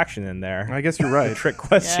contraction in there. I guess you're right. Trick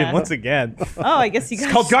question Yeah. once again. Oh, I guess you guys.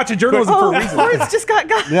 It's called gotcha journalism for a reason. Lawrence just got.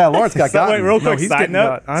 Yeah, Lawrence got So wait, gotten. real No, quick he's side getting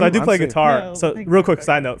note. got. So I do I'm play saying- guitar. No, So thank real you. quick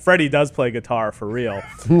side note. Freddie does play guitar for real.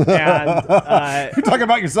 And You're talking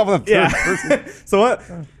about yourself in the third person. yeah. So what?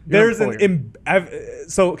 There's pull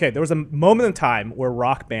there was a moment in time where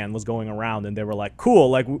Rock Band was going around, and they were like, "Cool,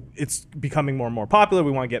 like it's becoming more and more popular.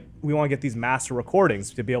 We want to get these master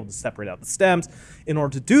recordings to be able to separate out the stems. In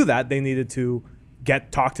order to do that, they needed to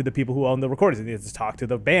talk to the people who own the recordings. They needed to talk to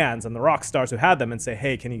the bands and the rock stars who had them and say,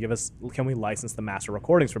 hey, can we license the master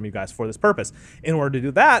recordings from you guys for this purpose? In order to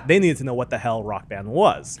do that, they needed to know what the hell Rock Band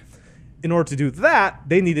was. In order to do that,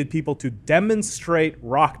 they needed people to demonstrate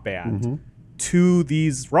Rock Band to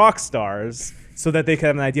these rock stars so that they could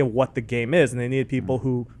have an idea of what the game is, and they needed people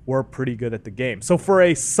who were pretty good at the game. So for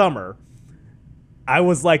a summer, I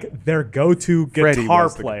was like their go-to Freddie guitar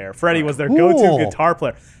was the- player. Freddie was their Cool. go-to guitar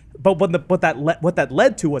player. But what that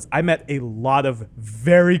led to was I met a lot of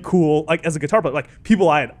very cool, like as a guitar player, like people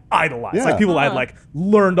I had idolized, Yeah. like people I had like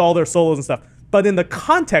learned all their solos and stuff. But in the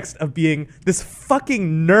context of being this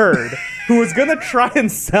fucking nerd who was gonna try and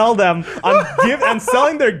sell them and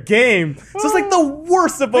selling their game, so it's like the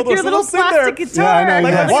worst of both With your worlds. little So I'm sitting plastic there, guitar. Yeah, I know,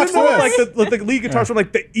 like yeah. I'm Watch sitting there this. with like the lead guitars from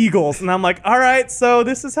like the Eagles, and I'm like, all right, so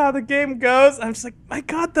this is how the game goes. I'm just like, my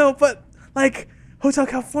God, though, but like Hotel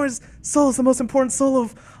California's solo is the most important solo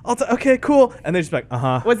of all time. Okay, cool. And they're just like,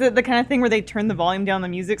 Was it the kind of thing where they turned the volume down the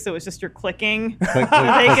music so it was just your clicking? Click, click,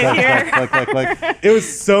 They click, could hear. click, click, click, click. It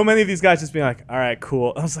was so many of these guys just being like, all right,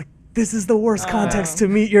 cool. I was like, this is the worst context to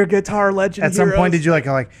meet your guitar legend. At some point, heroes. did you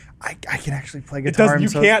I can actually play It guitar? does. I'm You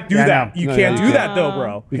so- can't do Yeah, I that. know. You No, can't yeah, do you that though,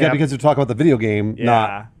 bro. You got because you're talking about the video game,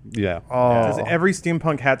 not yeah. Oh, Does every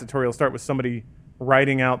steampunk hat tutorial start with somebody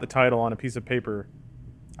writing out the title on a piece of paper?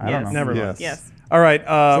 I don't know. Never mind. Yes. Yes. All right.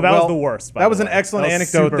 So that was the worst. By That the was an way. excellent That was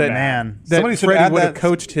anecdote super that bad. Man. that Somebody should Freddie add would have that-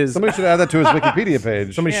 coached his. Somebody should add that to his Wikipedia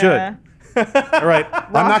page. Somebody Yeah. should. All right.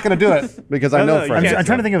 I'm not going to do it because I No, know no, you Freddie. can't. I'm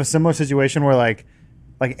trying to think of a similar situation where like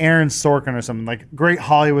Aaron Sorkin or something, like great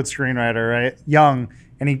Hollywood screenwriter, right? Young,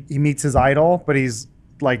 and he meets his idol, but he's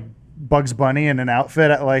like Bugs Bunny in an outfit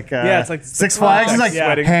at like Yeah, it's like Six Flags. He's like,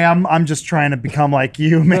 yeah. hey, I'm just trying to become like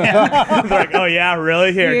you, man. They're like, oh yeah,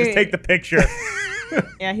 really? Here, just Yeah. take the picture.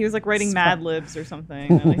 Yeah, he was like writing Mad Libs or something.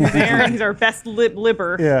 Like, here's Aaron, he's our best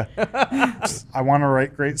libber. yeah. I want to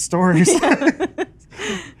write great stories.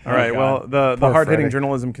 All right. God. Well, the Poor hard hitting Freddie.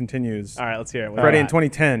 journalism continues. All right, let's hear it. What Freddie, do in you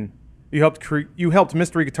got? 2010, you helped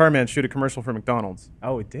Mystery Guitar Man shoot a commercial for McDonald's.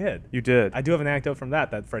 Oh, it did. You did. I do have an anecdote from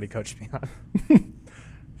that Freddie coached me on.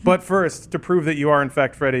 But first, to prove that you are in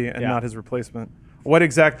fact Freddie and Yeah. not his replacement, what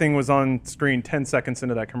exact thing was on screen 10 seconds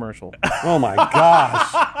into that commercial? Oh my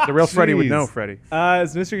gosh. The real Freddie would Jeez. know, Freddie.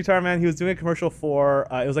 As Mr. Guitar Man, he was doing a commercial for,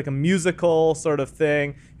 it was like a musical sort of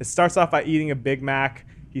thing. It starts off by eating a Big Mac.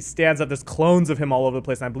 He stands up, there's clones of him all over the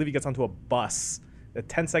place, and I believe he gets onto a bus. The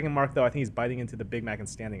 10-second mark, though, I think he's biting into the Big Mac and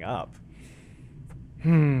standing up.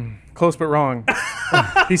 Close but wrong.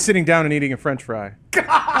 He's sitting down and eating a French fry.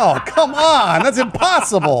 Oh, come on. That's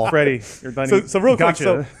impossible. Freddie, you're done. So real quick,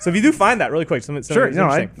 gotcha. so if you do find that really quick, something Sure, no,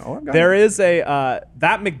 interesting. I've got There it. is a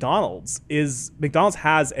that McDonald's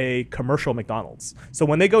has a commercial McDonald's. So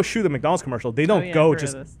when they go shoot a McDonald's commercial, they don't yeah, I've go heard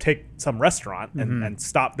just of this. take some restaurant and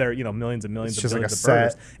stop their millions and millions It's of just like billions a of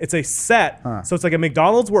burgers. set. It's a set. So it's like a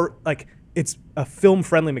McDonald's where like it's a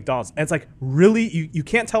film-friendly McDonald's. And it's like really you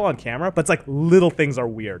can't tell on camera, but it's like little things are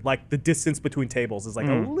weird. Like the distance between tables is like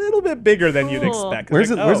a little bit bigger than you'd Cool. expect. It's Where's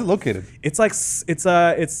like, it? Where's it located? It's like it's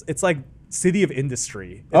like city of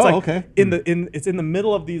industry. It's Oh, like okay. It's in the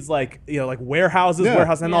middle of these like like warehouses, Yeah.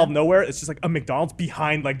 and all of Yeah. nowhere. It's just like a McDonald's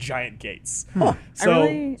behind like giant gates. Huh.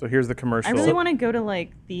 So So here's the commercial. I really want to go to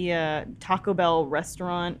like the Taco Bell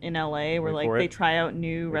restaurant in LA where like for they it. try out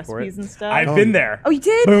new for it. recipes and stuff. I've been there. Oh, you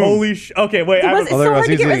did? Holy okay, wait. I It's have a- so there hard was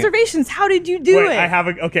to get easily- reservations. How did you do Wait, it? I have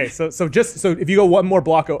a okay. So if you go one more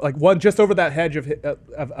block, like one just over that hedge of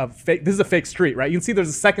fake. This is a fake street, right? You can see there's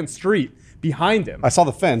a second street behind him. I saw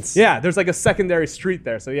the fence. Yeah, there's like a secondary street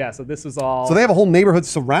there. So yeah, so this was all. So they have a whole neighborhood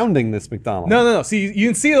surrounding this McDonald's. No. See, you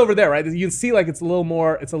can see it over there, right? You can see like it's a little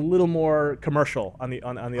more commercial on the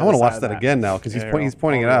other side. I want to watch of that again now because Yeah, he's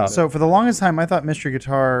pointing it I'll out. So for the longest time, I thought Mystery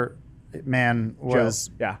Guitar Man was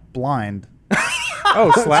Yeah. blind.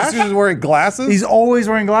 Oh, Slash. He's wearing glasses. He's always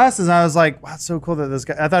wearing glasses, and I was like, wow, it's so cool that this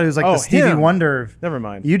guy. I thought he was like Oh, the Stevie him. Wonder of Never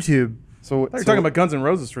mind. YouTube. so You're talking about Guns N'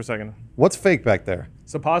 Roses for a second. what's fake back there?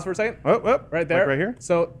 So pause for a second. Oh, Right there. Like right here?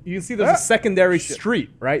 So you can see there's a secondary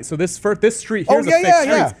street, right? So this street Oh, here's yeah, a fake yeah,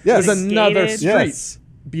 street. yeah. Yes. There's another Skated. street Yes.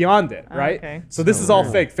 beyond it, Oh, right? okay. So this is all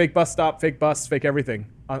fake. Fake bus stop, fake bus, fake everything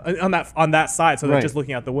on that side. So Right. they're just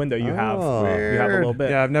looking out the window. You have Oh. you have a little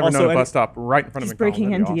bit. Yeah, I've never Also, known a any- bus stop right in front of He's McDonald's.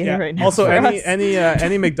 breaking That'd be NDA awesome. right now. Also, for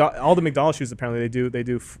us. all the McDonald's apparently they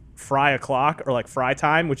do fry o'clock or like fry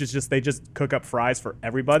time, which is just they just cook up fries for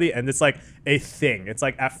everybody, and it's like a thing. It's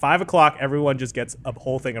like at 5 o'clock, everyone just gets a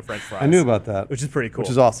whole thing of French fries. I knew about that, which is pretty cool.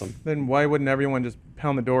 which is awesome. Then why wouldn't everyone just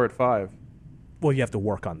pound the door at 5? Well, you have to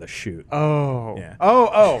work on the shoot. Oh. Yeah.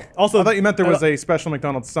 Oh. Also- I thought you meant there was a special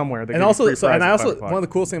McDonald's somewhere. That And gave you also, free so fries and I at also 5 o'clock. one of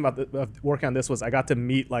the coolest thing about working on this was I got to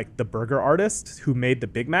meet like the burger artist who made the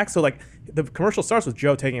Big Mac. So like the commercial starts with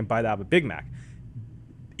Joe taking a bite out of a Big Mac.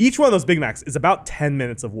 Each one of those Big Macs is about 10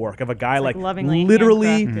 minutes of work of a guy like lovingly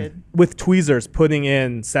literally handcrafted. with tweezers putting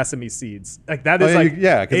in sesame seeds. Like that is yeah, like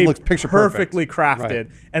yeah, 'cause it a looks picture perfect. perfectly crafted.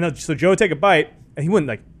 Right. And so Joe would take a bite. And he wouldn't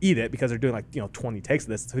like eat it because they're doing like 20 takes of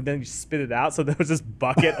this. So then you spit it out. So there was this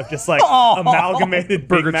bucket of just like amalgamated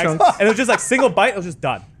Burger Big Macs, chunks. and it was just like single bite. It was just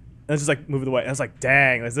done. And it's just like move it away. And I was like,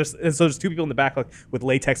 dang. And so there's two people in the back like with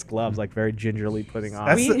latex gloves, like very gingerly putting on.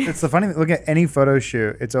 It's the funny thing. Look at any photo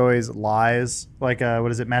shoot. It's always lies. Like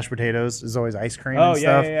what is it? Mashed potatoes is always ice cream Oh and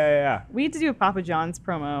yeah, stuff. yeah. We had to do a Papa John's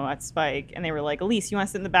promo at Spike, and they were like, Elise, you want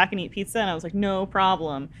to sit in the back and eat pizza? And I was like, no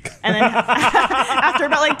problem. And then after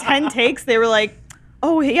about like 10 takes, they were like,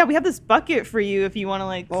 oh, yeah, we have this bucket for you if you want to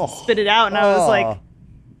like spit it out. And I was like,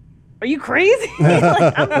 are you crazy?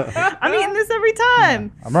 Like, I'm eating this every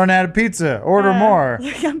time. I'm running out of pizza. Order more.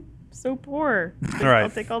 Like, I'm so poor. All right. I'll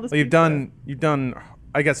take all this Well, you've pizza. done,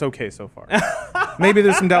 I guess, okay so far. Maybe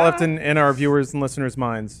there's some doubt left in our viewers and listeners'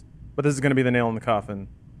 minds, but this is going to be the nail in the coffin,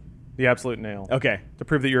 the absolute nail. Okay. To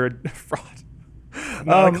prove that you're a fraud.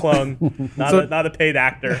 Not a clone. Not a paid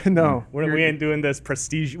actor. No. We ain't doing this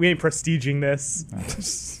prestige. We ain't prestiging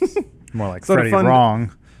this. More like So the Freddie fun-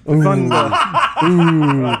 Wrong. Fun,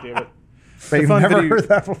 God damn it. But you've fun never video- heard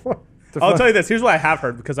that before. I'll tell you this. Here's what I have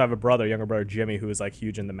heard because I have a brother, younger brother Jimmy, who is like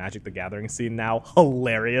huge in the Magic the Gathering scene now,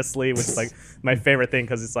 hilariously, which is like my favorite thing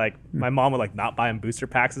because it's like my mom would like not buy him booster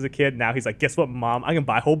packs as a kid. Now he's like, guess what, Mom? I can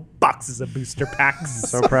buy whole boxes of booster packs.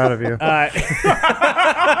 So proud of you.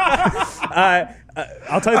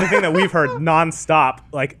 I'll tell you the thing that we've heard nonstop.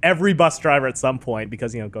 Like every bus driver at some point,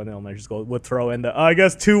 because going to elementary school, would throw in the I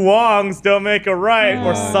guess two wongs don't make a right,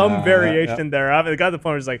 or some variation thereof. And it got to the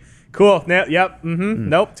point where it's like, cool, yep,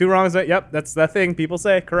 nope, two wrongs, yep, that's that thing people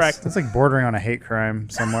say, correct. It's like bordering on a hate crime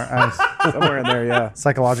somewhere. somewhere in there, yeah.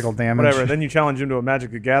 Psychological damage. Whatever. Then you challenge him to a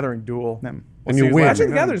Magic the Gathering duel. And you see who's win. laughing. Magic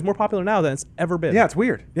the Gathering is more popular now than it's ever been. Yeah, it's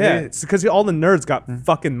weird. Yeah, it's because all the nerds got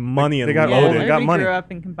fucking money and They got Yeah, old loaded. and got everybody money. grew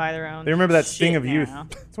up and can buy their own. They remember that shit sting of youth. now.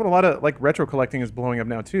 That's what a lot of like retro collecting is blowing up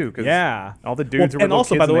now too. 'Cause Yeah, all the dudes who were and little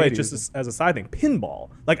also kids by the in way, 80s. just as a side thing,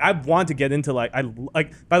 pinball. Like I want to get into like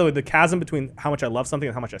by the way, the chasm between how much I love something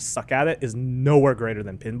and how much I suck at it is nowhere greater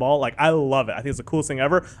than pinball. Like I love it. I think it's the coolest thing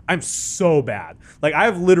ever. I'm so bad. Like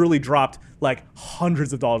I've literally dropped like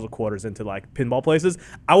hundreds of dollars of quarters into like pinball places.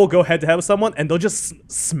 I will go head to head with someone and they'll just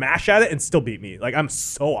smash at it and still beat me. Like I'm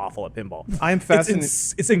so awful at pinball. I'm fascinated-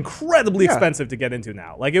 It's incredibly Yeah. expensive to get into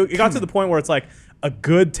now. Like it got to the point where it's like a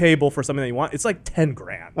good table for something that you want. It's like 10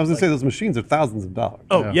 grand. I was gonna say those machines are thousands of dollars.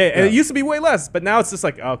 Oh yeah, and it used to be way less, but now it's just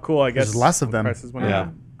like, oh cool, I guess. There's less of them. prices went Yeah.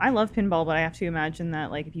 up. I love pinball, but I have to imagine that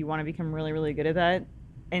like if you want to become really, really good at that,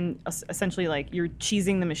 and essentially like you're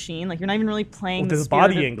cheesing the machine, like you're not even really playing. Well, the there's spirit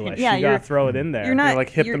body of English. Yeah, you gotta throw it in there. You're not like,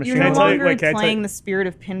 hit the you're, machine. You're Can no I tell you- longer like, can I tell playing you- the spirit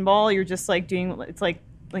of pinball. You're just like doing. It's like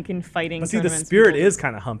in fighting. But see, the tournaments, spirit people- is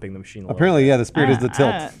kind of humping the machine a little. Apparently, yeah, the spirit is the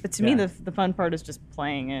tilt. But to me, Yeah. the fun part is just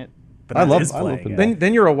playing it. But I that love- is I love playing pinball. it.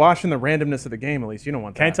 Then you're awash in the randomness of the game. At least you don't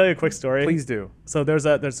want that. Can I tell you a quick story? Please do. So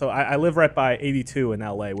I live right by 82 in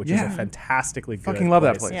LA, which is Yeah. a fantastically good Fucking love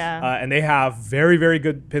that place. Yeah. And they have very, very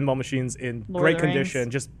good pinball machines in Lord great of the Rings.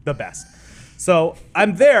 condition, just the best. So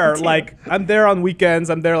I'm there, I'm there on weekends.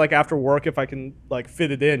 I'm there like after work if I can like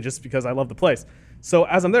fit it in, just because I love the place. So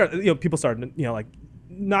as I'm there, people started, like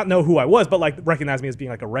not know who I was, but like recognize me as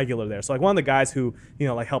being like a regular there. So like one of the guys who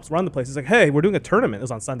like helps run the place is like, hey, we're doing a tournament. It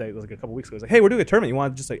was on Sunday. It was like a couple weeks ago. He's like, hey, we're doing a tournament. You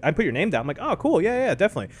want to just like I put your name down? I'm like, oh, cool, yeah,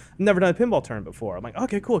 definitely. I've never done a pinball tournament before. I'm like,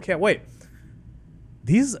 okay, cool, can't wait.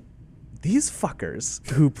 these fuckers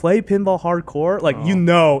who play pinball hardcore, like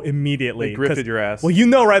immediately. They grifted 'cause- your ass.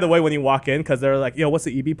 Well, right away when you walk in because they're like, what's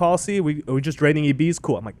the EB policy? Are we just draining EBs?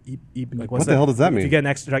 Cool. I'm like, EB, like What the hell does that If mean? you get an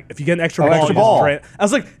extra, ball, extra you just ball. drain. I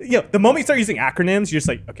was like, the moment you start using acronyms, you're just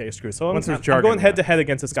like, okay, screw. So Once there's I'm jargon, going head to head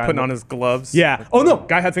against this guy. Putting on his gloves. Yeah. Oh no,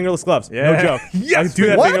 guy had fingerless gloves. No Yeah. joke. Yes, I do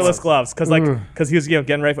have what? fingerless gloves because he was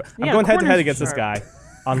getting ready for. I'm Yeah, going head to head corners against this sharp. guy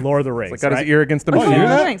on Lord of the Rings. Like got right? his ear against the Oh, machine. hear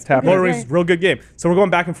that? Thanks. Tapping. Lord of the Okay. Rings, real good game. So we're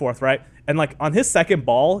going back and forth, right? And like on his second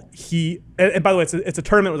ball, and by the way, it's a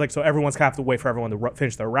tournament with like, so everyone's gonna have to wait for everyone to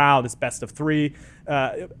finish their round. It's best of 3.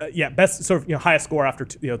 Best sort of highest score after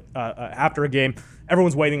after a game.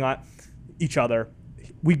 Everyone's waiting on each other.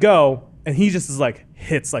 We go, and he just is like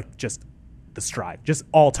hits like just the stride, just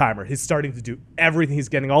all timer. He's starting to do everything. He's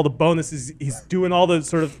getting all the bonuses. He's doing all the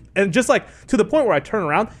sort of, and just like to the point where I turn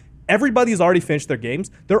around. Everybody's already finished their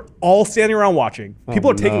games. They're all standing around watching.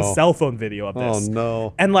 People are taking no. cell phone video of Oh this.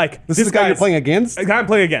 no. And like This is the guy you're guy's- playing against? The guy I'm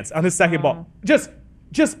playing against on his second ball.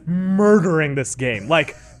 Just murdering this game.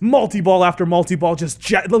 Like multi-ball after multi-ball,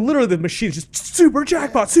 literally the machine is just super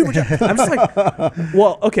jackpot. I'm just like,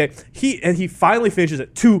 well, okay. He finally finishes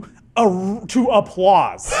it to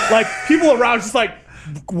applause. Like people around just like,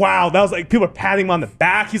 wow, that was like, people are patting him on the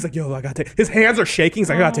back. He's like, yo, I gotta take, his hands are shaking. He's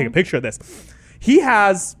like, I gotta take a picture of this. He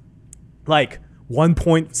has like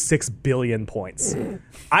 1.6 billion points.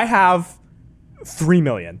 I have 3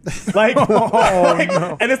 million. Like,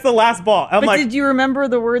 and it's the last ball. I'm But like, did you remember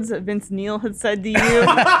the words that Vince Neil had said to you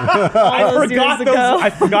all those years ago? I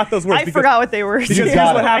forgot those words. I forgot what they were. Because You here's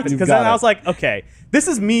got what it. happens. You Because got then I it. was like, okay, this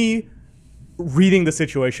is me reading the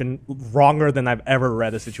situation wronger than I've ever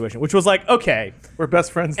read a situation, which was like, okay, We're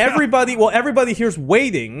best friends. now. everybody here's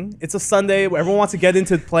waiting. It's a Sunday. Everyone wants to get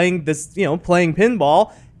into playing this, playing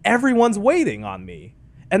pinball. Everyone's waiting on me.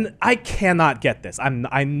 And I cannot get this.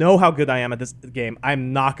 I know how good I am at this game.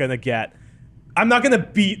 I'm not gonna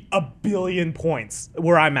beat 1 billion points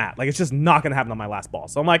where I'm at. Like, it's just not gonna happen on my last ball.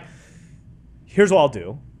 So I'm like, here's what I'll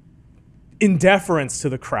do. In deference to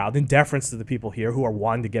the crowd, in deference to the people here who are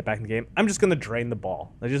wanting to get back in the game, I'm just gonna drain the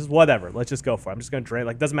ball. Like, just whatever. Let's just go for it. I'm just gonna drain.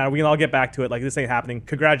 Like, doesn't matter. We can all get back to it. Like, this ain't happening.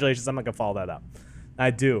 Congratulations. I'm not gonna follow that up. And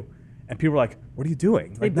I do. And people are like, what are you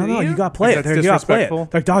doing? Like, no, boo you you? gotta play Like, it. that's You gotta play it. disrespectful?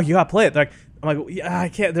 They're like, dog, you gotta play it. They're like, I'm like, yeah, I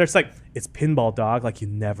can't. They're just like, it's pinball, dog. Like, you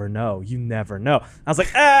never know. You never know. I was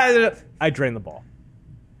like, I drained the ball.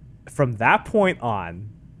 From that point on,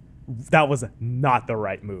 that was not the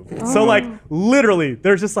right move. So like literally,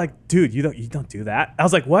 they're just like, dude, you don't do that. I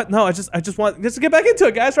was like, what? No, I just want to get back into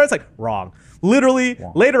it, guys. Right? It's like wrong. Literally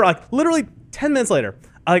later, like literally 10 minutes later,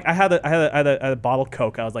 I had a bottle of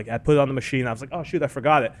Coke. I was like, I put it on the machine. I was like, oh shoot, I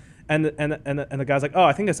forgot it. And the guy's like, oh,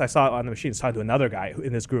 I think I saw it on the machine. It's talking to another guy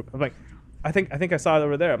in this group. I'm like, I think I saw it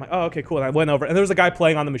over there. I'm like, oh, okay, cool. And I went over, and there was a guy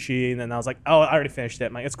playing on the machine, and I was like, oh, I already finished it.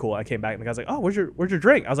 I'm like, it's cool. I came back, and the guy's like, oh, where's your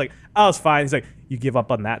drink? I was like, oh, it's fine. He's like, you give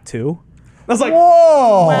up on that too? I was like,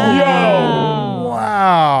 Whoa!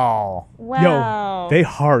 Wow. Wow. yo, they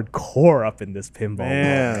hardcore up in this pinball.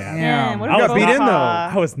 Man. world, Man, what I a was beat in, faux though.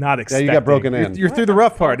 pas. I was not Yeah, expecting. you got broken in. You're through the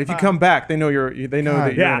rough part. If you come back, they know that you're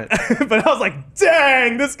in Yeah, it. but I was like,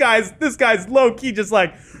 dang, this guy's low key just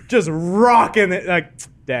rocking it. Like,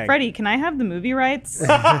 dang. Freddie, can I have the movie rights?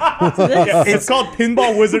 Yeah, it's called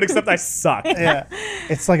Pinball Wizard, except I suck. Yeah.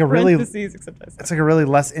 It's like a really Parentheses, except I suck. it's like a really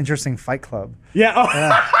less interesting Fight Club. Yeah.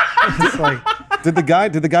 Oh. It's like Did the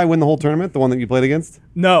guy win the whole tournament? The one that you played against?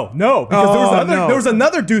 No, because Oh, no. there was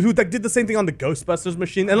another dude who like did the same thing on the Ghostbusters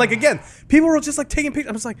machine, and like again, people were just like taking pictures.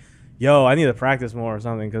 I'm just like, yo, I need to practice more or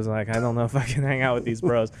something because like I don't know if I can hang out with these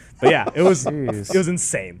bros. But yeah, it was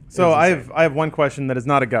insane. It So was I insane. have one question that is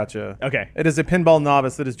not a gotcha. Okay. It is a pinball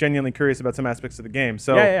novice that is genuinely curious about some aspects of the game.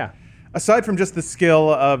 So Yeah. aside from just the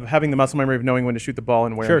skill of having the muscle memory of knowing when to shoot the ball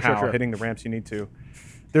and where Sure, and sure, how, sure. hitting the ramps you need to,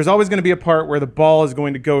 there's always going to be a part where the ball is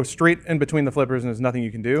going to go straight in between the flippers and there's nothing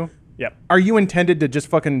you can do. Yep. Are you intended to just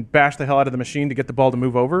fucking bash the hell out of the machine to get the ball to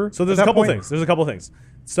move over? So there's At a that couple point- things. There's a couple things.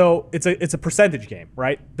 So it's a percentage game,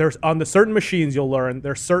 right? There's on the certain machines you'll learn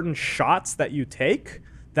there's certain shots that you take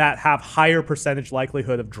that have higher percentage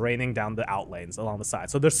likelihood of draining down the out lanes along the side.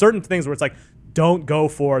 So there's certain things where it's like, don't go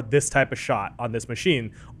for this type of shot on this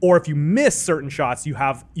machine. Or if you miss certain shots,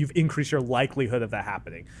 you've increased your likelihood of that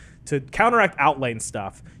happening. To counteract outlane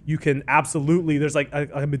stuff, you can absolutely. There's like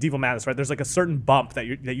a medieval madness, right? There's like a certain bump that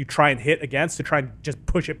you try and hit against to try and just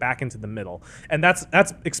push it back into the middle, and that's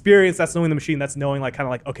experience. That's knowing the machine. That's knowing like kind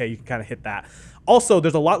of like okay, you can kind of hit that. Also,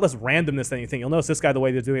 there's a lot less randomness than you think. You'll notice this guy, the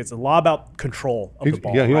way they're doing it, it's a lot about control of the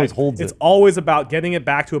ball. Yeah, he always right? holds It's it. always about getting it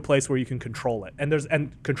back to a place where you can control it.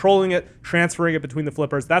 And controlling it, transferring it between the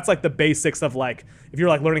flippers. That's like the basics of like, if you're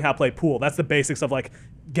like learning how to play pool, that's the basics of like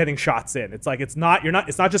getting shots in. It's like it's not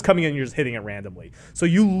just coming in and you're just hitting it randomly. So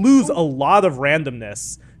you lose a lot of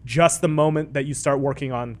randomness just the moment that you start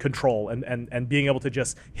working on control and being able to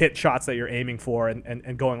just hit shots that you're aiming for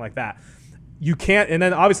and going like that. You can't, and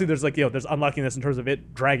then obviously there's like, there's unluckiness in terms of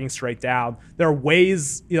it dragging straight down. There are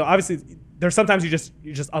ways, obviously there's sometimes you're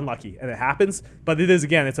just unlucky and it happens, but it is,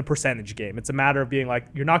 again, it's a percentage game. It's a matter of being like,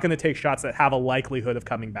 you're not going to take shots that have a likelihood of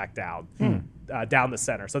coming back down, down the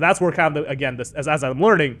center. So that's where kind of, as I'm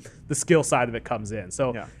learning, the skill side of it comes in.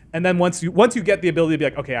 So, and then once you get the ability to be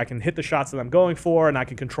like, okay, I can hit the shots that I'm going for and I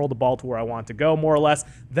can control the ball to where I want to go more or less,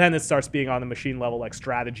 then it starts being on the machine level, like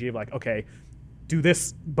strategy of like, okay, do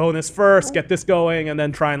this bonus first, get this going, and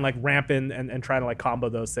then try and like ramp in and try to like combo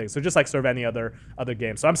those things. So just like sort of any other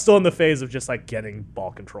game. So I'm still in the phase of just like getting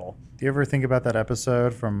ball control. Do you ever think about that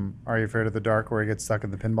episode from Are You Afraid of the Dark where he gets stuck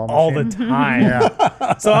in the pinball machine? All the time.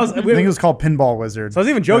 Yeah. So I I think it was called Pinball Wizard. So I was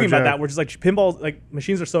even joking No about that. joke. We're just like pinball, like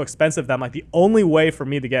machines are so expensive that I'm like the only way for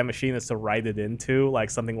me to get a machine is to write it into like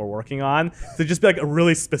something we're working on. So just be like a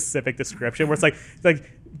really specific description where it's like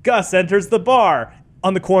Gus enters the bar.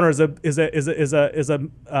 On the corner is a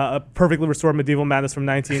perfectly restored medieval madness from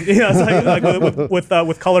 19. It's like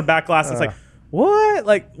with colored back glass. It's like, what?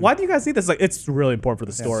 Like, why do you guys need this? Like, it's really important for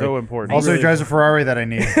the story. So important. Also, he drives a Ferrari that I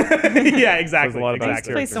need. Yeah, exactly. Says a lot about I used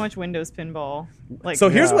to his play so much Windows pinball. Like, So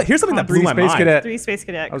here's something that blew my Space mind. Cadet. 3 Space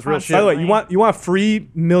Cadet. I was real shit. By the way, you want free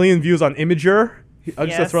million views on Imager? I'll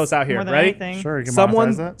just Yes, throw this out here. more than Ready? anything. Sure, you can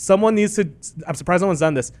monetize that. Someone needs to. I'm surprised no one's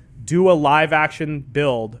done this. Do a live action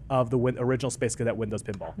build of the original Space Cadet Windows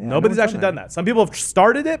pinball. Nobody's one's actually done that. Some people have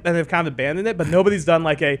started it and they've kind of abandoned it, but nobody's done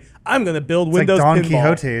like I'm going to build It's like Windows Don pinball.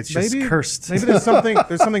 Quixote. It's just cursed. Maybe there's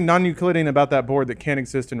something non-Euclidean about that board that can't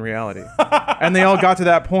exist in reality. And they all got to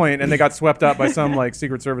that point and they got swept up by some like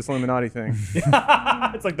Secret Service Illuminati thing.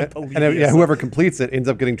 It's like the police. And whoever completes it ends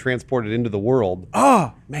up getting transported into the world.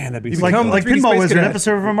 Oh man, that'd be so like become like 3D Pinball Space Wizard, Cadet.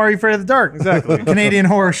 episode from Are You Afraid of the Dark? Exactly. Canadian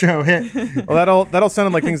horror show hit. Well, that'll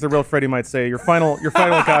sound like things the real Freddy might say. Your final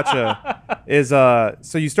gotcha is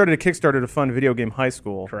so you started a Kickstarter to fund Video Game High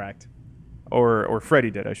School, Correct. or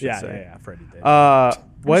Freddie did, I should say. Yeah. Freddie did.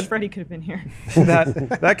 What Freddie could have been here.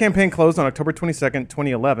 that campaign closed on October 22nd,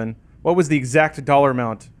 2011. What was the exact dollar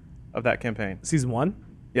amount of that campaign? Season 1?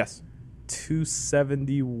 Yes.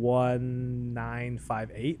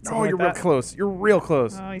 271,958. Oh, you're real close. You're real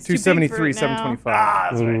close. Oh, he's too big for 273, it now.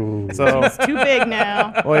 725. So, It's too big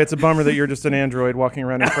now. well, it's a bummer that you're just an android walking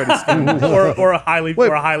around in Freddy's skin. or a highly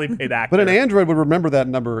paid actor. But an Android would remember that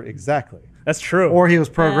number exactly. That's true. Or he was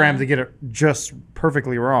programmed to get it just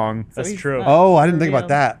perfectly wrong. That's he's true. not Oh, I didn't think real. about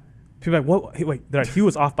that. People are like, what? Hey, wait, he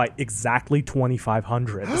was off by exactly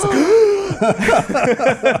 2,500. It's like,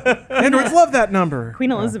 Androids love that number.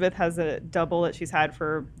 Queen Elizabeth has a double that she's had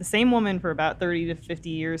for the same woman for about 30 to 50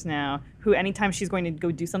 years now, who anytime she's going to go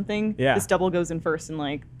do something, Yeah. this double goes in first and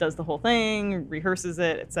like does the whole thing, rehearses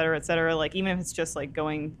it, et cetera, et cetera. Like even if it's just like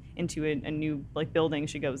going into a new like building,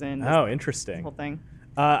 she goes in, does oh, the interesting. whole thing.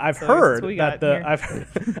 I've So heard that's what we that got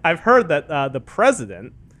I've heard that the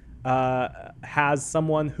president has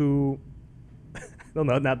someone who I don't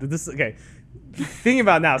know. Now this is okay. Thinking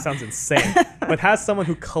about it now sounds insane, but has someone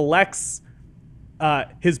who collects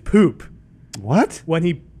his poop What? when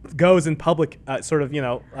he goes in public, sort of,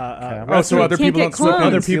 Oh, restaurants. so other Can't people get don't slip in clones. and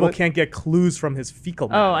other steal people it? can't get clues from his fecal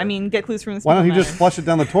matter. Oh, I mean, get clues from this. Why don't he people just matter. flush it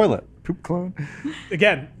down the toilet? Poop clone.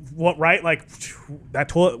 Again, what, right? Like that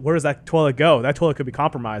toilet. Where does that toilet go? That toilet could be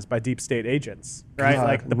compromised by deep state agents, right? God,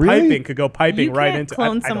 Like the really? piping could go piping You right can't into. clone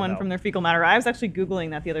I don't someone know. from their fecal matter. I was actually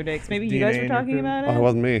googling that the other day because maybe you DNA guys were in your talking poop? about Oh, it it.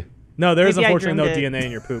 wasn't me. No, there is Maybe I unfortunately no groomed it. DNA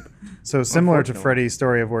in your poop. So similar to Unfortunately. Freddie's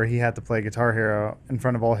story of where he had to play Guitar Hero in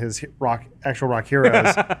front of all his actual rock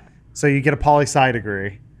heroes. So you get a poli-sci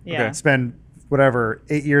degree. Yeah. Okay. Spend whatever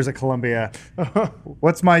 8 years at Columbia.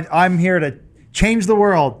 I'm here to change the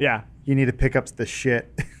world. Yeah. You need to pick up the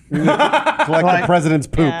shit. Collect the president's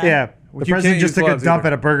poop. Yeah. Yeah. The You president can't just use took a gloves dump either.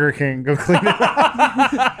 at a Burger King. Go clean it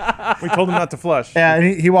up. We told him not to flush. Yeah,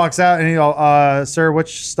 and he walks out and he goes, sir,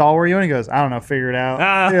 which stall were you in? He goes, I don't know, figure it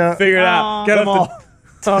out. Yeah. Figure it out. Aw. Get them all.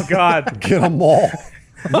 Oh God. Get them all.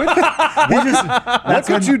 He just, What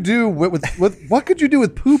could you do with what could you do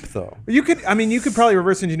with poop though? You could probably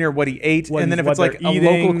reverse engineer what he ate, What and then if what it's like they're a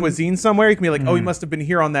eating. local cuisine somewhere, you can be like, oh, he must have been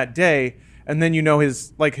here on that day, and then you know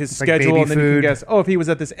his like schedule, baby and then you can food. guess, oh, if he was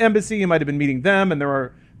at this embassy, he might have been meeting them, and there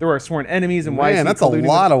are sworn enemies, and why is he Man, that's a colluding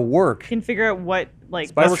lot with- of work. You can figure out what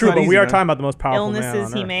like That's That's true, not but easy, we are man. talking about the most powerful man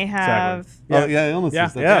illnesses on he Earth. may have. Oh, yeah, illnesses. Yeah.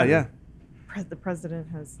 that- Yeah. The president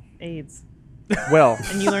has AIDS, Well,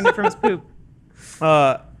 and you learned it from his poop.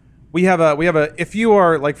 we have a. If you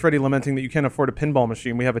are like Freddie lamenting that you can't afford a pinball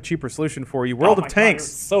machine, we have a cheaper solution for you. World Oh my of God, you're Tanks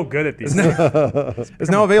so good at these. is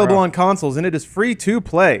now available on consoles, and it is free to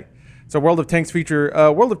play. So World of Tanks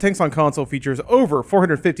on console features over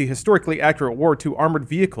 450 historically accurate War II armored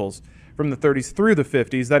vehicles from the 30s through the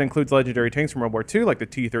 50s. That includes legendary tanks from World War II, like the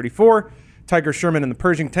T-34, Tiger Sherman, and the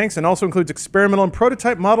Pershing tanks, and also includes experimental and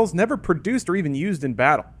prototype models never produced or even used in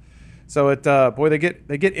battle. So they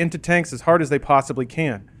get into tanks as hard as they possibly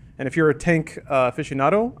can. And if you're a tank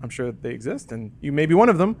aficionado, I'm sure they exist, and you may be one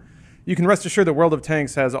of them, you can rest assured that World of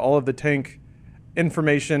Tanks has all of the tank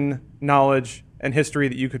information, knowledge, and history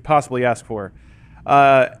that you could possibly ask for.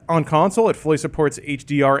 On console, it fully supports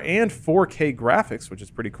HDR and 4K graphics, which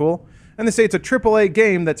is pretty cool. And they say it's a AAA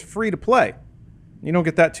game that's free to play. You don't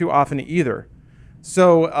get that too often either.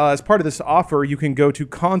 So as part of this offer, you can go to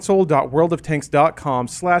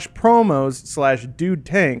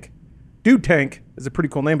console.worldoftanks.com/promos/dudetank. Dude Tank is a pretty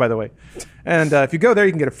cool name, by the way. And if you go there,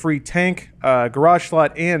 you can get a free tank, garage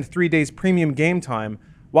slot, and 3 days premium game time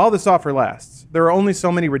while this offer lasts. There are only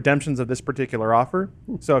so many redemptions of this particular offer.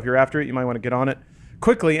 So if you're after it, you might want to get on it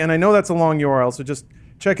quickly. And I know that's a long URL, so just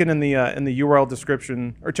check it in the URL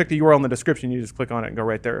description, or check the URL in the description. You just click on it and go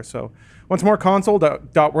right there. So once more,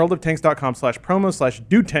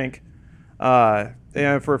 console.worldoftanks.com/promo/dudetank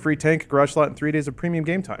and for a free tank, garage slot, and 3 days of premium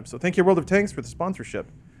game time. So thank you, World of Tanks, for the sponsorship.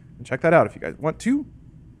 And check that out if you guys want to.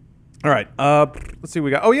 All right. Let's see what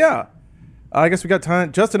we got. Oh, yeah. I guess we got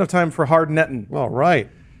time, just enough time for hard netting. All right.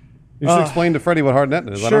 You should explain to Freddie what hard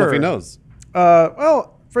netting is. I don't know if he sure. knows.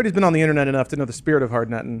 Well, Freddie's been on the internet enough to know the spirit of hard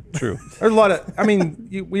netting. True. There's a lot of, I mean,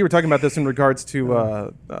 we were talking about this in regards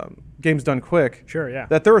to games done quick. Sure, yeah.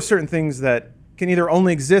 That there are certain things that can either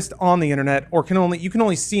only exist on the internet or you can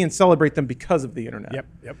only see and celebrate them because of the internet.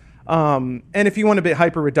 Yep. And if you want to be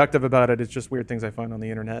hyper reductive about it, it's just weird things I find on the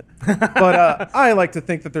internet. But I like to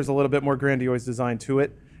think that there's a little bit more grandiose design to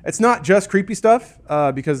it. It's not just creepy stuff,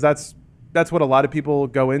 because that's what a lot of people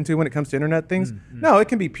go into when it comes to internet things. No, it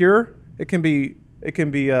can be pure. It can be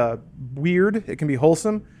weird. It can be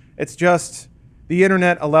wholesome. It's just the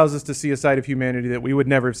internet allows us to see a side of humanity that we would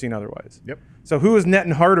never have seen otherwise. Yep. So who is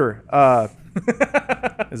netting harder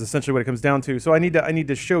is essentially what it comes down to. So I need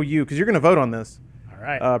to show you, because you're going to vote on this. All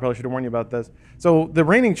right. Probably should have warned you about this. So the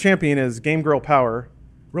reigning champion is Game Girl Power.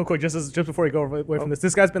 Real quick, just before you go away from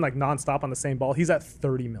this guy's been like nonstop on the same ball. He's at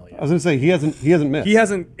 30 million. I was going to say, he hasn't missed. He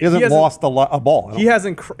hasn't lost a ball. He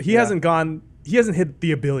hasn't hit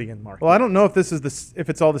the 1 billion mark. Well, I don't know if if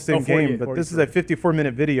it's all the same 48, game, but 43. this is a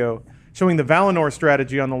 54-minute video showing the Valinor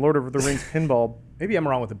strategy on the Lord of the Rings pinball. Maybe I'm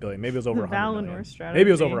wrong with 1 billion. Maybe it was over The 100 Valinor million. strategy. Maybe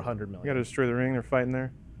it was over 100 You got million. to destroy the ring. They're fighting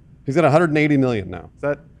there. He's got 180 million now.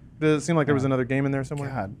 Does it seem like there was another game in there somewhere?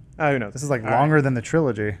 God. Who knows? This is like longer than the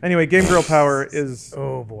trilogy. Anyway, Game Girl Power is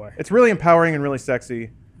Oh boy. it's really empowering and really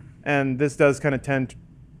sexy, and this does kind of tend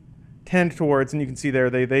towards, and you can see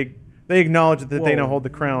there they acknowledge that they now hold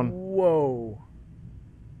the crown. Whoa.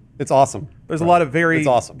 It's awesome. There's a lot of very It's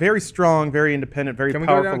awesome. very strong, very independent, very Can we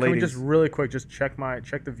go powerful down? Can we ladies. just really quick just check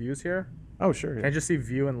the views here? Oh sure. Can I just see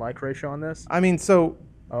view and like ratio on this? I mean, so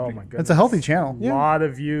Oh my goodness. It's a healthy channel. A lot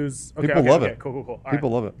of views. Okay, People love it. Cool. All right.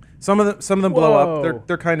 People love it. some of them blow up. Whoa.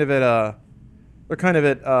 They're kind of at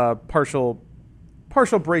partial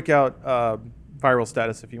breakout viral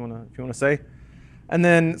status, if you wanna say. And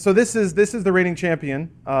then so this is the reigning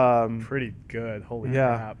champion. Pretty good. Holy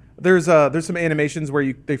Yeah. crap. There's some animations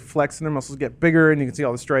where they flex and their muscles get bigger and you can see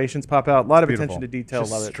all the striations pop out. A lot of beautiful. attention to detail.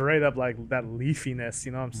 Just Love it. straight up like that leafiness,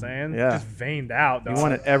 you know what I'm saying? Yeah. Just veined out. You dog.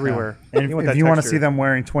 want it everywhere. And want if that you want to texture. see them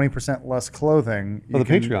wearing 20% less clothing, For the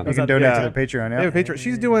Patreon. you can donate to the Patreon. They have a Patreon.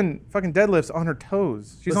 She's doing fucking deadlifts on her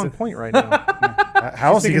toes. She's on point right now.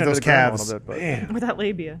 How else do you Sticking get it those to the ground a calves? little bit, but- Man. With that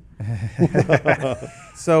labia.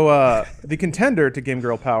 So the contender to Game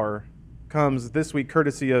Girl Power comes this week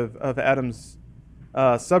courtesy of Adam's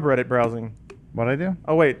subreddit browsing. What'd I do?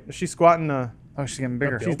 Oh wait, she's squatting. Oh, she's getting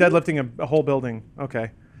bigger. She's deadlifting a whole building.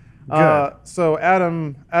 Okay. Good. So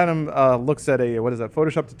Adam looks at a what is that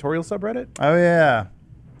Photoshop tutorial subreddit, Oh, yeah.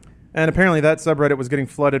 and apparently that subreddit was getting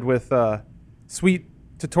flooded with sweet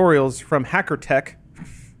tutorials from Hacker Tech.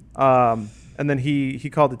 And then he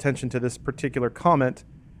called attention to this particular comment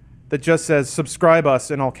that just says "subscribe us"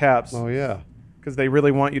 in all caps Oh yeah. because they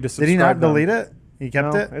really want you to subscribe. Did he not them. delete it? He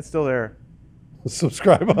kept No, it? it's still there.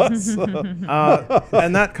 Subscribe us.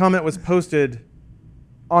 And that comment was posted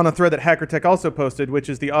on a thread that Hacker Tech also posted, which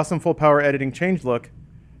is the awesome full power editing change look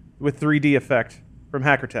with 3D effect from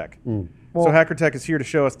Hacker Tech. Well- so Hacker Tech is here to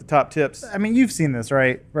show us the top tips. I mean, you've seen this,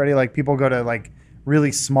 right? Ready? Like people go to like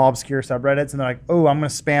really small, obscure subreddits, and they're like, "Oh, I'm going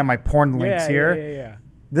to spam my porn links here." Yeah.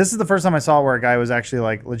 This is the first time I saw where a guy was actually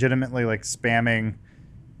like legitimately like spamming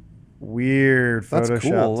weird That's Photoshop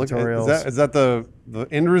cool. Look, tutorials. is that the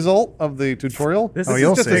end result of the tutorial? This Oh, is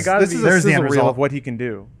you'll just see. they gotta This be, is a There's the sizzle end reel result. of what he can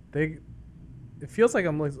do. they, it feels like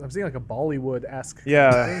I'm seeing like a Bollywood-esque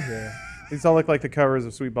Yeah. thing here. These all look like the covers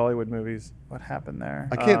of sweet Bollywood movies. What happened there?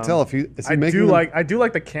 I can't tell if is he I making do them- like the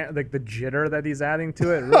the jitter that he's adding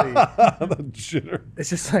to it. Really, the jitter. it's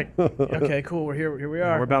just like okay, cool. We're here. Here we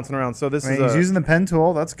are. We're bouncing around. So this I mean, is he's using the pen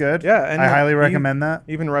tool. That's good. Yeah, and I highly he- recommend that.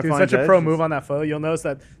 even Dude, refined such a pro edges. move on that photo. You'll notice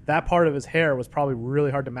that part of his hair was probably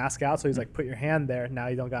really hard to mask out. So he's like, put your hand there. Now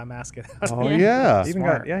you don't gotta mask it out. Oh Yeah. yeah. He even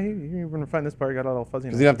Smart. got he even refined this part. He got it all fuzzy.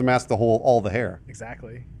 Because you have to mask all the hair.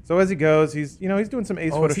 Exactly. So as he goes, he's doing some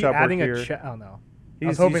Ace Oh, is he Photoshop work adding here. oh no. I He's-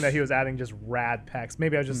 was hoping he's- that he was adding just rad pecs.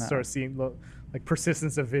 Maybe I was just No. sort of seeing like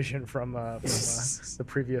persistence of vision from the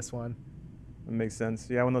previous one. That makes sense.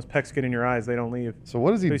 Yeah, when those pecs get in your eyes, they don't leave. So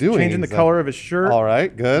what is he So he's doing? changing the Is that- color of his shirt. All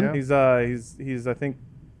right, good. Yeah. He's I think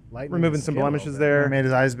Lightening removing the some skin a blemishes little bit. there. Made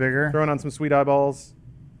his eyes bigger. Throwing on some sweet eyeballs.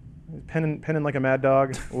 Penning like a mad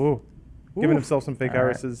dog. Ooh. Giving himself some fake All right.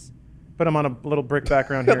 irises. Put him on a little brick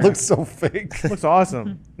background It here. looks so fake. Looks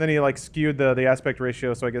awesome. Then he like skewed the aspect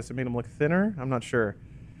ratio, so I guess it made him look thinner. I'm not sure.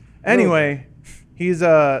 Anyway, he's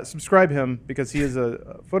subscribe him because he is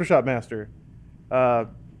a Photoshop master,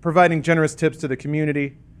 providing generous tips to the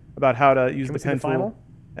community about how to use Can the we see pen the final? tool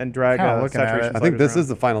and drag Kinda looking at saturation. it. I think sliders this is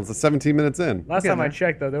the final. It's 17 minutes in. Last Okay, time I man.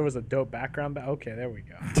 checked, though, there was a dope background. Okay, there we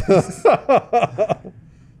go.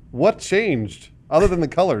 What changed other than the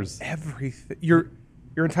colors? everything.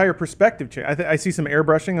 Your entire perspective change. I see some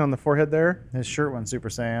airbrushing on the forehead there. His shirt went Super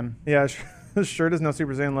Saiyan. Yeah, his shirt is now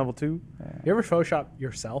Super Saiyan level 2. You ever Photoshop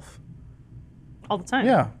yourself? all the time.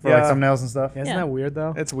 Yeah, for Yeah. like thumbnails and stuff. Yeah, isn't Yeah. that weird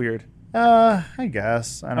though? It's weird. I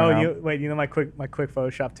guess. I don't know. You know my quick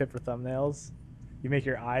Photoshop tip for thumbnails? You make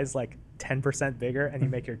your eyes like 10% bigger and you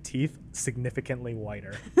make your teeth significantly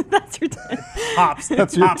whiter. That's your tip. Pops,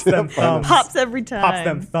 That's your pops them tip. thumbs. Pops every time. Pops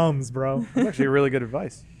them thumbs, bro. That's actually really good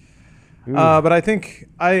advice. But I think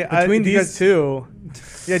Between do you these guys, two,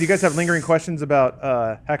 yeah. Do you guys have lingering questions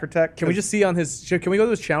about Hacker Tech? can we just see on his? Can we go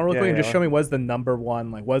to his channel real Yeah, quick and yeah, just show me what's the number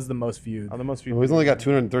one? Like, what's the most viewed? the most Well, viewed? he's only got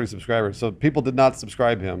 230 subscribers, so people did not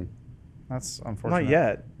subscribe him. That's unfortunate. Not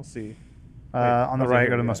yet. We'll see. On the How's it right, here?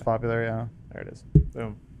 go to Yeah. most popular. Yeah. There it is.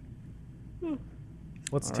 Boom.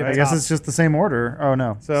 What's All tip right. I guess top? it's just the same order. Oh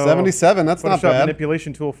no. So 77. That's not Photoshop bad.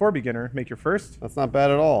 manipulation tool for beginner. Make your first. That's not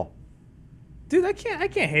bad at all. Dude, I can't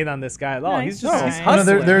hate on this guy at all. No, He's he's just fine. he's Oh, Oh, no,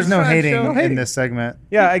 hustling. there's He's no trying to hating show- in this segment.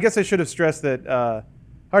 Yeah, I guess I should have stressed that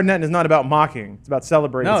Hardnet is not about mocking. It's about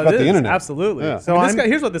celebrating. No, about it the is, internet. absolutely. Yeah. So So this I'm- guy,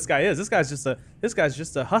 here's what this guy is. This guy's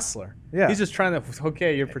just a hustler. Yeah. He's just trying to.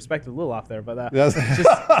 Okay, your perspective a little off there, but Yes.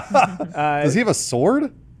 Does he have a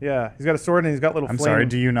sword? Yeah, he's got a sword and he's got little I'm flames, sorry.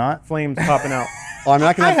 Do you not? flames popping out. Oh, I'm not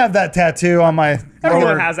I gonna. have that tattoo on my everyone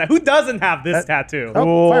lower- has that. Who doesn't have this tattoo? Oh,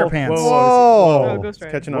 Whoa, fire pants. whoa, Whoa! Oh, Ghost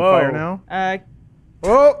Rider. Catching on Whoa. fire now.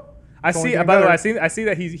 Oh, I Going see. getting By the way, better. I see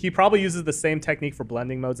that he probably uses the same technique for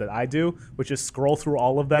blending modes that I do, which is scroll through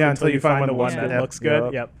all of them Yeah, until you find the one that that looks looks good.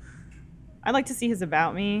 good. Yep. I like to see his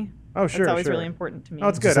about me. Oh, sure, That's always sure. really important to me. Oh,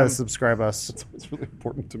 it's It good. says I'm subscribe us. It's really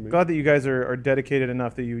important to me. glad that you guys are dedicated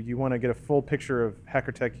enough that you want to get a full picture of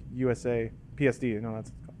Hacker Tech USA PSD. No,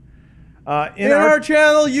 that's In our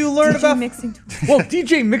channel, you learn DJ about mixing tools. Whoa,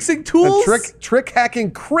 DJ mixing A tools, trick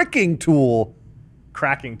hacking cricking tool.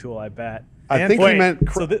 cracking tool. I bet. I And think wait, he meant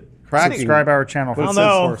so thi- cracking. Subscribe our channel. I For don't the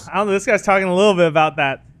know. source. I don't know. This guy's talking a little bit about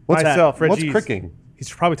that. What's myself, Red What's G's. cricking? He's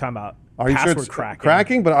probably talking about Are you sure password it's cracking.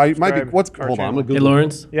 cracking? But I might be. Subscribe What's? our Hold on. I'm channel. gonna Hey, Google.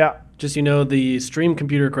 Lawrence, Yeah. just you know, the stream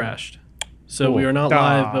computer crashed. So we Cool. are not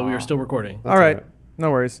live, but we are still recording. All right. right.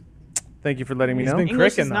 No worries. Thank you for letting me He's know. been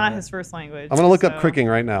English cricking is on not it. his first language. I'm gonna look up so- cricking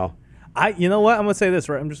right now. You know what? I'm gonna say this.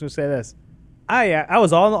 Right. I'm just gonna say this. I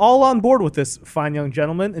was all on board with this fine young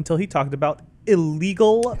gentleman until he talked about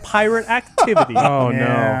illegal pirate activity. Oh Yeah.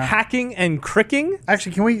 no. Hacking and cricking?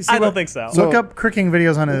 Actually, can we see I don't what- think so. Look So- up cricking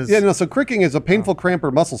videos on his. Yeah, no. So cricking is a painful cramp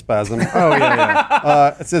or muscle spasm. Oh yeah,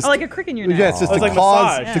 yeah. It's just. Oh, like a crick in your neck. Yeah, it's just Oh, to it's like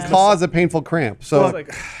cause massage. to Yeah. cause a painful cramp. So, Well, it's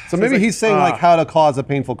like- so maybe like, he's saying like how to cause a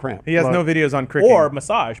painful cramp He has no videos on cricking. Or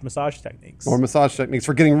massage techniques. or massage techniques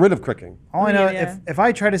for getting rid of cricking. All I know, Yeah. if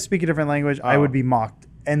I try to speak a different language, I would be mocked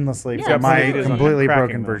endlessly Yeah, for my absolutely. completely Cracking,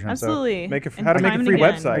 broken though. version. Absolutely. Make a- And how to make a time and free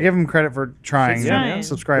again. website. So I give him credit for trying. Yeah, yeah.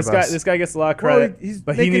 Subscribe this guy, us. this guy gets a lot of Well, credit, he's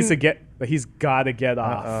but he making- needs to get. But he's got to get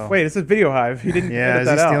off. Wait, it says Video Hive. He didn't yeah, edit is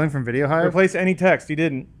that he out. stealing from Video Hive? Replace any text. He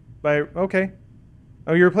didn't. Okay.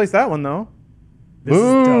 Oh, you replaced that one though. This is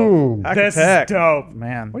dope. Boom. Hack This attack. is dope.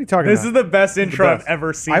 Man, What are you talking This about? is the best intro best. I've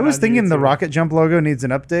ever seen. I was on thinking the YouTube. rocket jump logo needs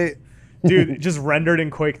an update. Dude, just rendered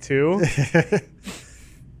in Quake 2.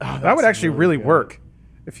 That would actually really good. work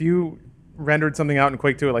if you rendered something out in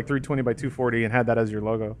Quake 2 at like 320 by 240 and had that as your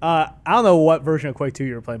logo. I don't know what version of Quake 2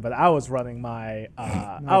 you were playing, but I was running my.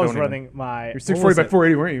 don't even. My. You're 640 by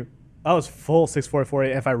 480, weren't you? I was full 640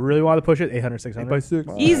 480. If I really wanted to push it, 800 600. By 6.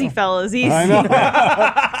 Easy, fellas, easy. I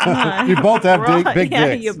know. You both have big yeah,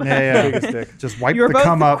 dicks. you both- Yeah, Biggest dick. Just wipe You were the both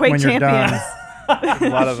cum up Quake when you're champions. done. A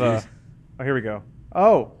lot of oh, here we go.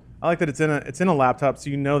 Oh, I like that it's in a laptop, so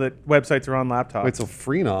you know that websites are on laptops. Wait, so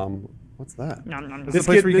Freenom, what's that? Nom, nom, nom. this is this a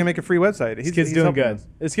place kid- where you can make a free website. This kid's doing helping good. us.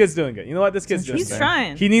 This kid's doing good. You know what? This kid's doing He's good.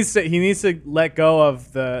 trying. He needs to let go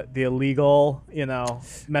of the illegal,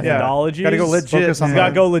 methodologies. Gotta go legit. Focus on He's the-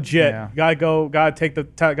 gotta go legit. Yeah. Gotta take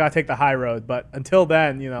the high road. But until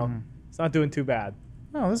then, it's not doing too bad.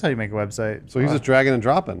 Oh, this is how you make a website. So he's just dragging and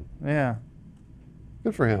dropping. Yeah.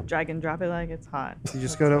 Good for him. Drag and drop it like it's hot. You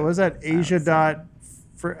just go to, what is that? Asia dot.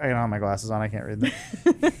 I don't have my glasses on. I can't read them.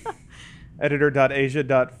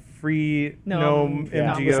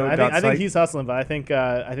 Editor.asia.freenomgo.site. I think he's hustling, but I think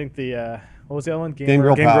the what was the other one? Game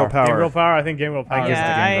Girl Power. Power. Game Girl Power. I think Game Girl Power. Yeah, is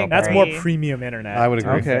the I That's more agree. premium internet. I would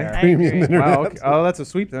agree. Okay. I Premium agree. internet. Wow, okay. Oh, that's a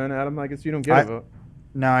sweep then, Adam. I guess you don't get I- a vote.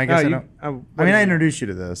 No, I guess I you- don't. what I mean, do I you- introduced you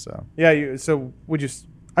to this, so Yeah, so would you...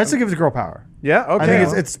 I'd still give it to Girl Power. Yeah, okay. I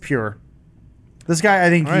think it's pure. This guy, I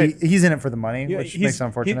think All right. he's in it for the money, Yeah, which makes it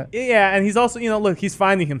unfortunate. Yeah, and he's also, look, he's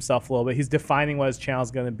finding himself a little bit. He's defining what his channel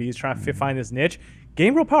is going to be. He's trying to find his niche.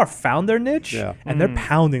 Game Girl Power found their niche, Yeah. and they're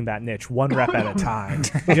pounding that niche one rep at a time.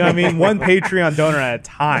 You know what I mean? One Patreon donor at a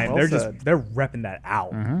time. Well they're said. they're repping that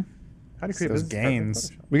out. How do you create Those business cards?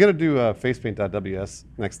 gains We got to do facepaint.ws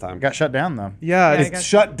next time. got shut down though. Yeah, Yeah, I it's, got-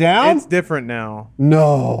 Shut down? it's different now.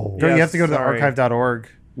 No. You Yes, have to go to the sorry. archive.org.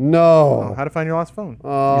 No. How to find your lost phone. Use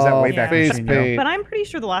that Wayback Yeah. Machine. yo. Facepaint. But I'm pretty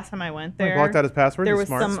sure the last time I went I there, blocked out his password. there He's was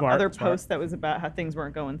smart. some Smart, other smart. post that was about how things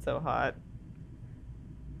weren't going so hot.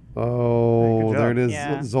 Oh, Good there job. it is.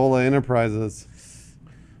 Yeah. Zola Enterprises.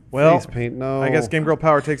 Well, Facepaint, no. I guess Game Girl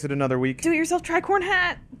Power takes it another week. Do it yourself tricorn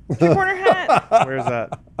hat. Tricorner hat. Where's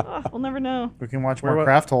that? Oh, we'll never know. We can watch Where more what-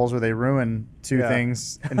 craft holes where they ruin two Yeah.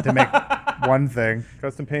 things and to make one thing.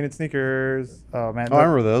 Custom painted sneakers. Oh man, Oh, I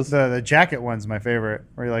remember those. The jacket one's my favorite,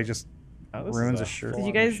 where he like just Oh, this ruins is a shirt. Did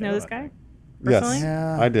you guys know this guy? Yes, personally?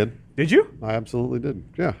 Yeah. I did. Did you? I absolutely did.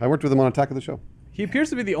 Yeah, I worked with him on Attack of the Show. He appears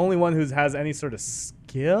to be the only one who has any sort of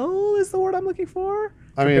skill. Is the word I'm looking for?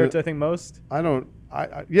 I mean- compared to I think most. I don't.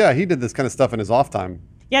 Yeah, he did this kind of stuff in his off time.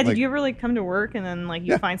 Yeah, did Like- you ever come to work and then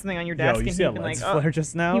you Yeah. find something on your Yo, desk you and see he'd a been lens like, oh, flare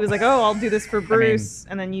just now? he was like, oh, I'll do this for Bruce,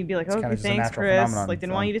 and then you'd be like, oh, kind okay, of just a thanks, natural Chris. phenomenon, Like,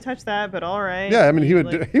 didn't so. want you to touch that, but all right. Yeah, I mean, he would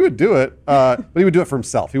Like, he would do it, but he would do it for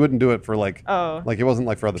himself. He wouldn't do it for Oh. like it wasn't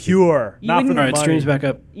like for other people. Pure, You not for wouldn't- the All right, money. stream's back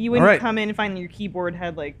up. You wouldn't All right. come in and find your keyboard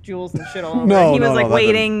had jewels and shit all over. No, it. He was no, like that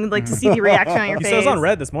waiting to see the reaction on your He face. said it was on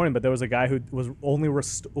Red this morning, but there was a guy who was only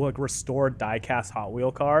restored die-cast Hot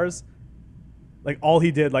Wheel cars. Like all he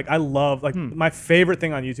did, I love my favorite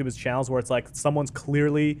thing on YouTube is channels where it's someone's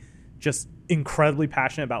clearly just incredibly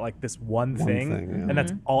passionate about this one thing, thing, yeah. and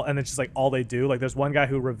that's all, and it's just all they do. There's one guy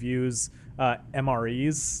who reviews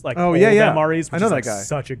MREs, Oh, old yeah, yeah. MREs, which I know is that guy.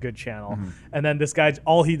 such a good channel. And then this guy,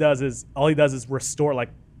 all he does is restore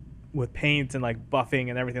with paint and buffing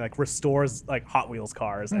and everything, restores Hot Wheels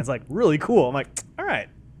cars, and it's really cool. I'm like, all right.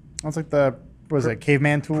 That's like the what was it,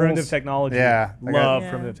 caveman tools? Primitive technology. Yeah, I got- Love Yeah.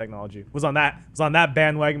 primitive technology. Was on that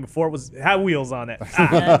bandwagon before it had wheels on it.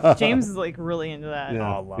 Yeah, James is really into that.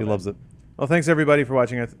 Yeah, Oh, love he it. loves it. Well, thanks everybody for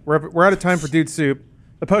watching. We're out of time for Dude Soup.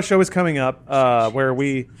 The post show is coming up, where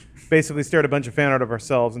we basically stare at a bunch of fan art of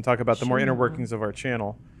ourselves and talk about the more inner workings of our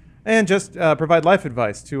channel, and just provide life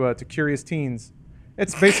advice to curious teens.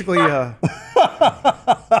 It's basically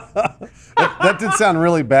That did sound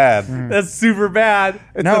really bad. That's super bad.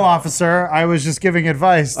 No, officer, I was just giving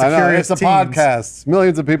advice to I know, curious it's a teens. podcast.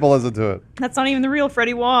 Millions of people listen to it. That's not even the real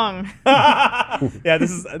Freddie Wong. Yeah,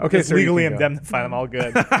 this is Okay, it's sir, you legally can go. indemnified. I'm all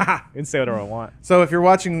good. You can say whatever I want. so. If you're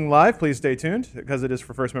watching live, please stay tuned because it is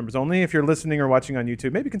for first members only. If you're listening or watching on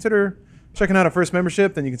YouTube, maybe consider checking out a first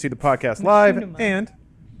membership. Then you can see the podcast live Machinima. and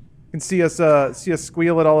you can see us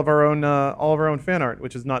squeal at all of our own fan art,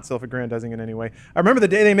 which is not self-aggrandizing in any way. I remember the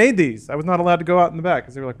day they made these. I was not allowed to go out in the back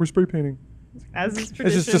because they were like, "We're spray painting." As is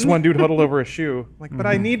tradition. It's just one dude huddled over a shoe. Like, but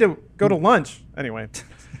I need to go to lunch anyway.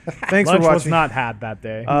 Thanks Lunch for watching. was not had that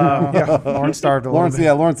day. Yeah. Lawrence starved a little Lawrence, bit.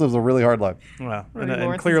 yeah, Lawrence lives a really hard life. Well, and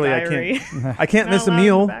Lawrence's clearly diary. I can't Not miss a allowed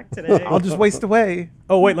meal. back today. I'll just waste away.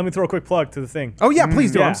 Oh wait, let me throw a quick plug to the thing. Oh yeah,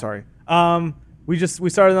 please do. Yeah. I'm sorry. we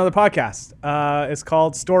started another podcast. It's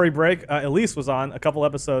called Story Break. Elise was on a couple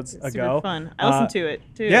episodes It's ago. super fun. I listened to it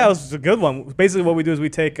too. Yeah, it was a good one. Basically, what we do is we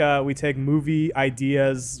take movie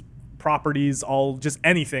ideas, properties, all just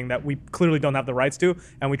anything that we clearly don't have the rights to,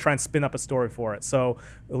 and we try and spin up a story for it. So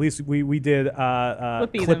at least we did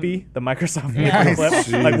Clippy, the Microsoft Yeah. clip.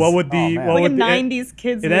 Jeez. Like what would Oh, be man. what like a would be, 90s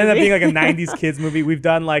kids it ended up movie. being like a 90s kids movie. We've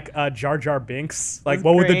done like Jar Jar Binks. Like That's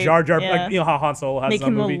what would the great. Jar Jar Yeah. like, you know how Han Solo has Make his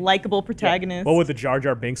own him a movie? likable protagonist. What would the Jar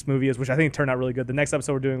Jar Binks movie is, which I think turned out really good. The next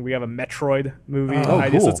episode we're doing, we have a Metroid movie. Oh,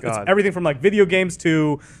 idea. So cool. it's God. everything from like video games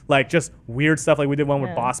to like just weird stuff. Like we did one with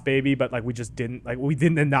Yeah. Boss Baby, but like we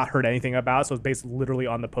didn't and not heard anything about it. So it's based literally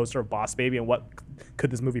on the poster of Boss Baby and what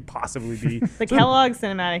could this movie possibly be. The Kellogg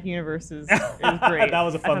Cinematic Universe is great. That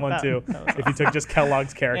was a I fun thought one that- too. that was If you took just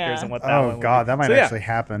Kellogg's characters Yeah. and what that one Oh would God, be. that might So, yeah. actually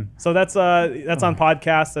happen. So that's on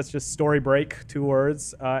podcast. That's just Story Break, 2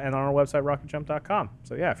 words, and on our website rocketjump.com.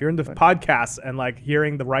 So yeah, if you're into podcasts and like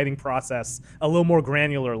hearing the writing process a little more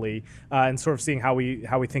granularly and sort of seeing how we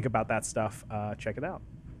think about that stuff, check it out.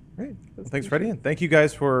 Great. Well, thanks, Freddie, and thank you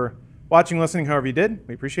guys for watching, listening, however you did.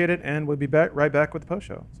 We appreciate it, and we'll be right back with the post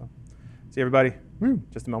show. So, see everybody.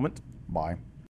 Just a moment. Bye.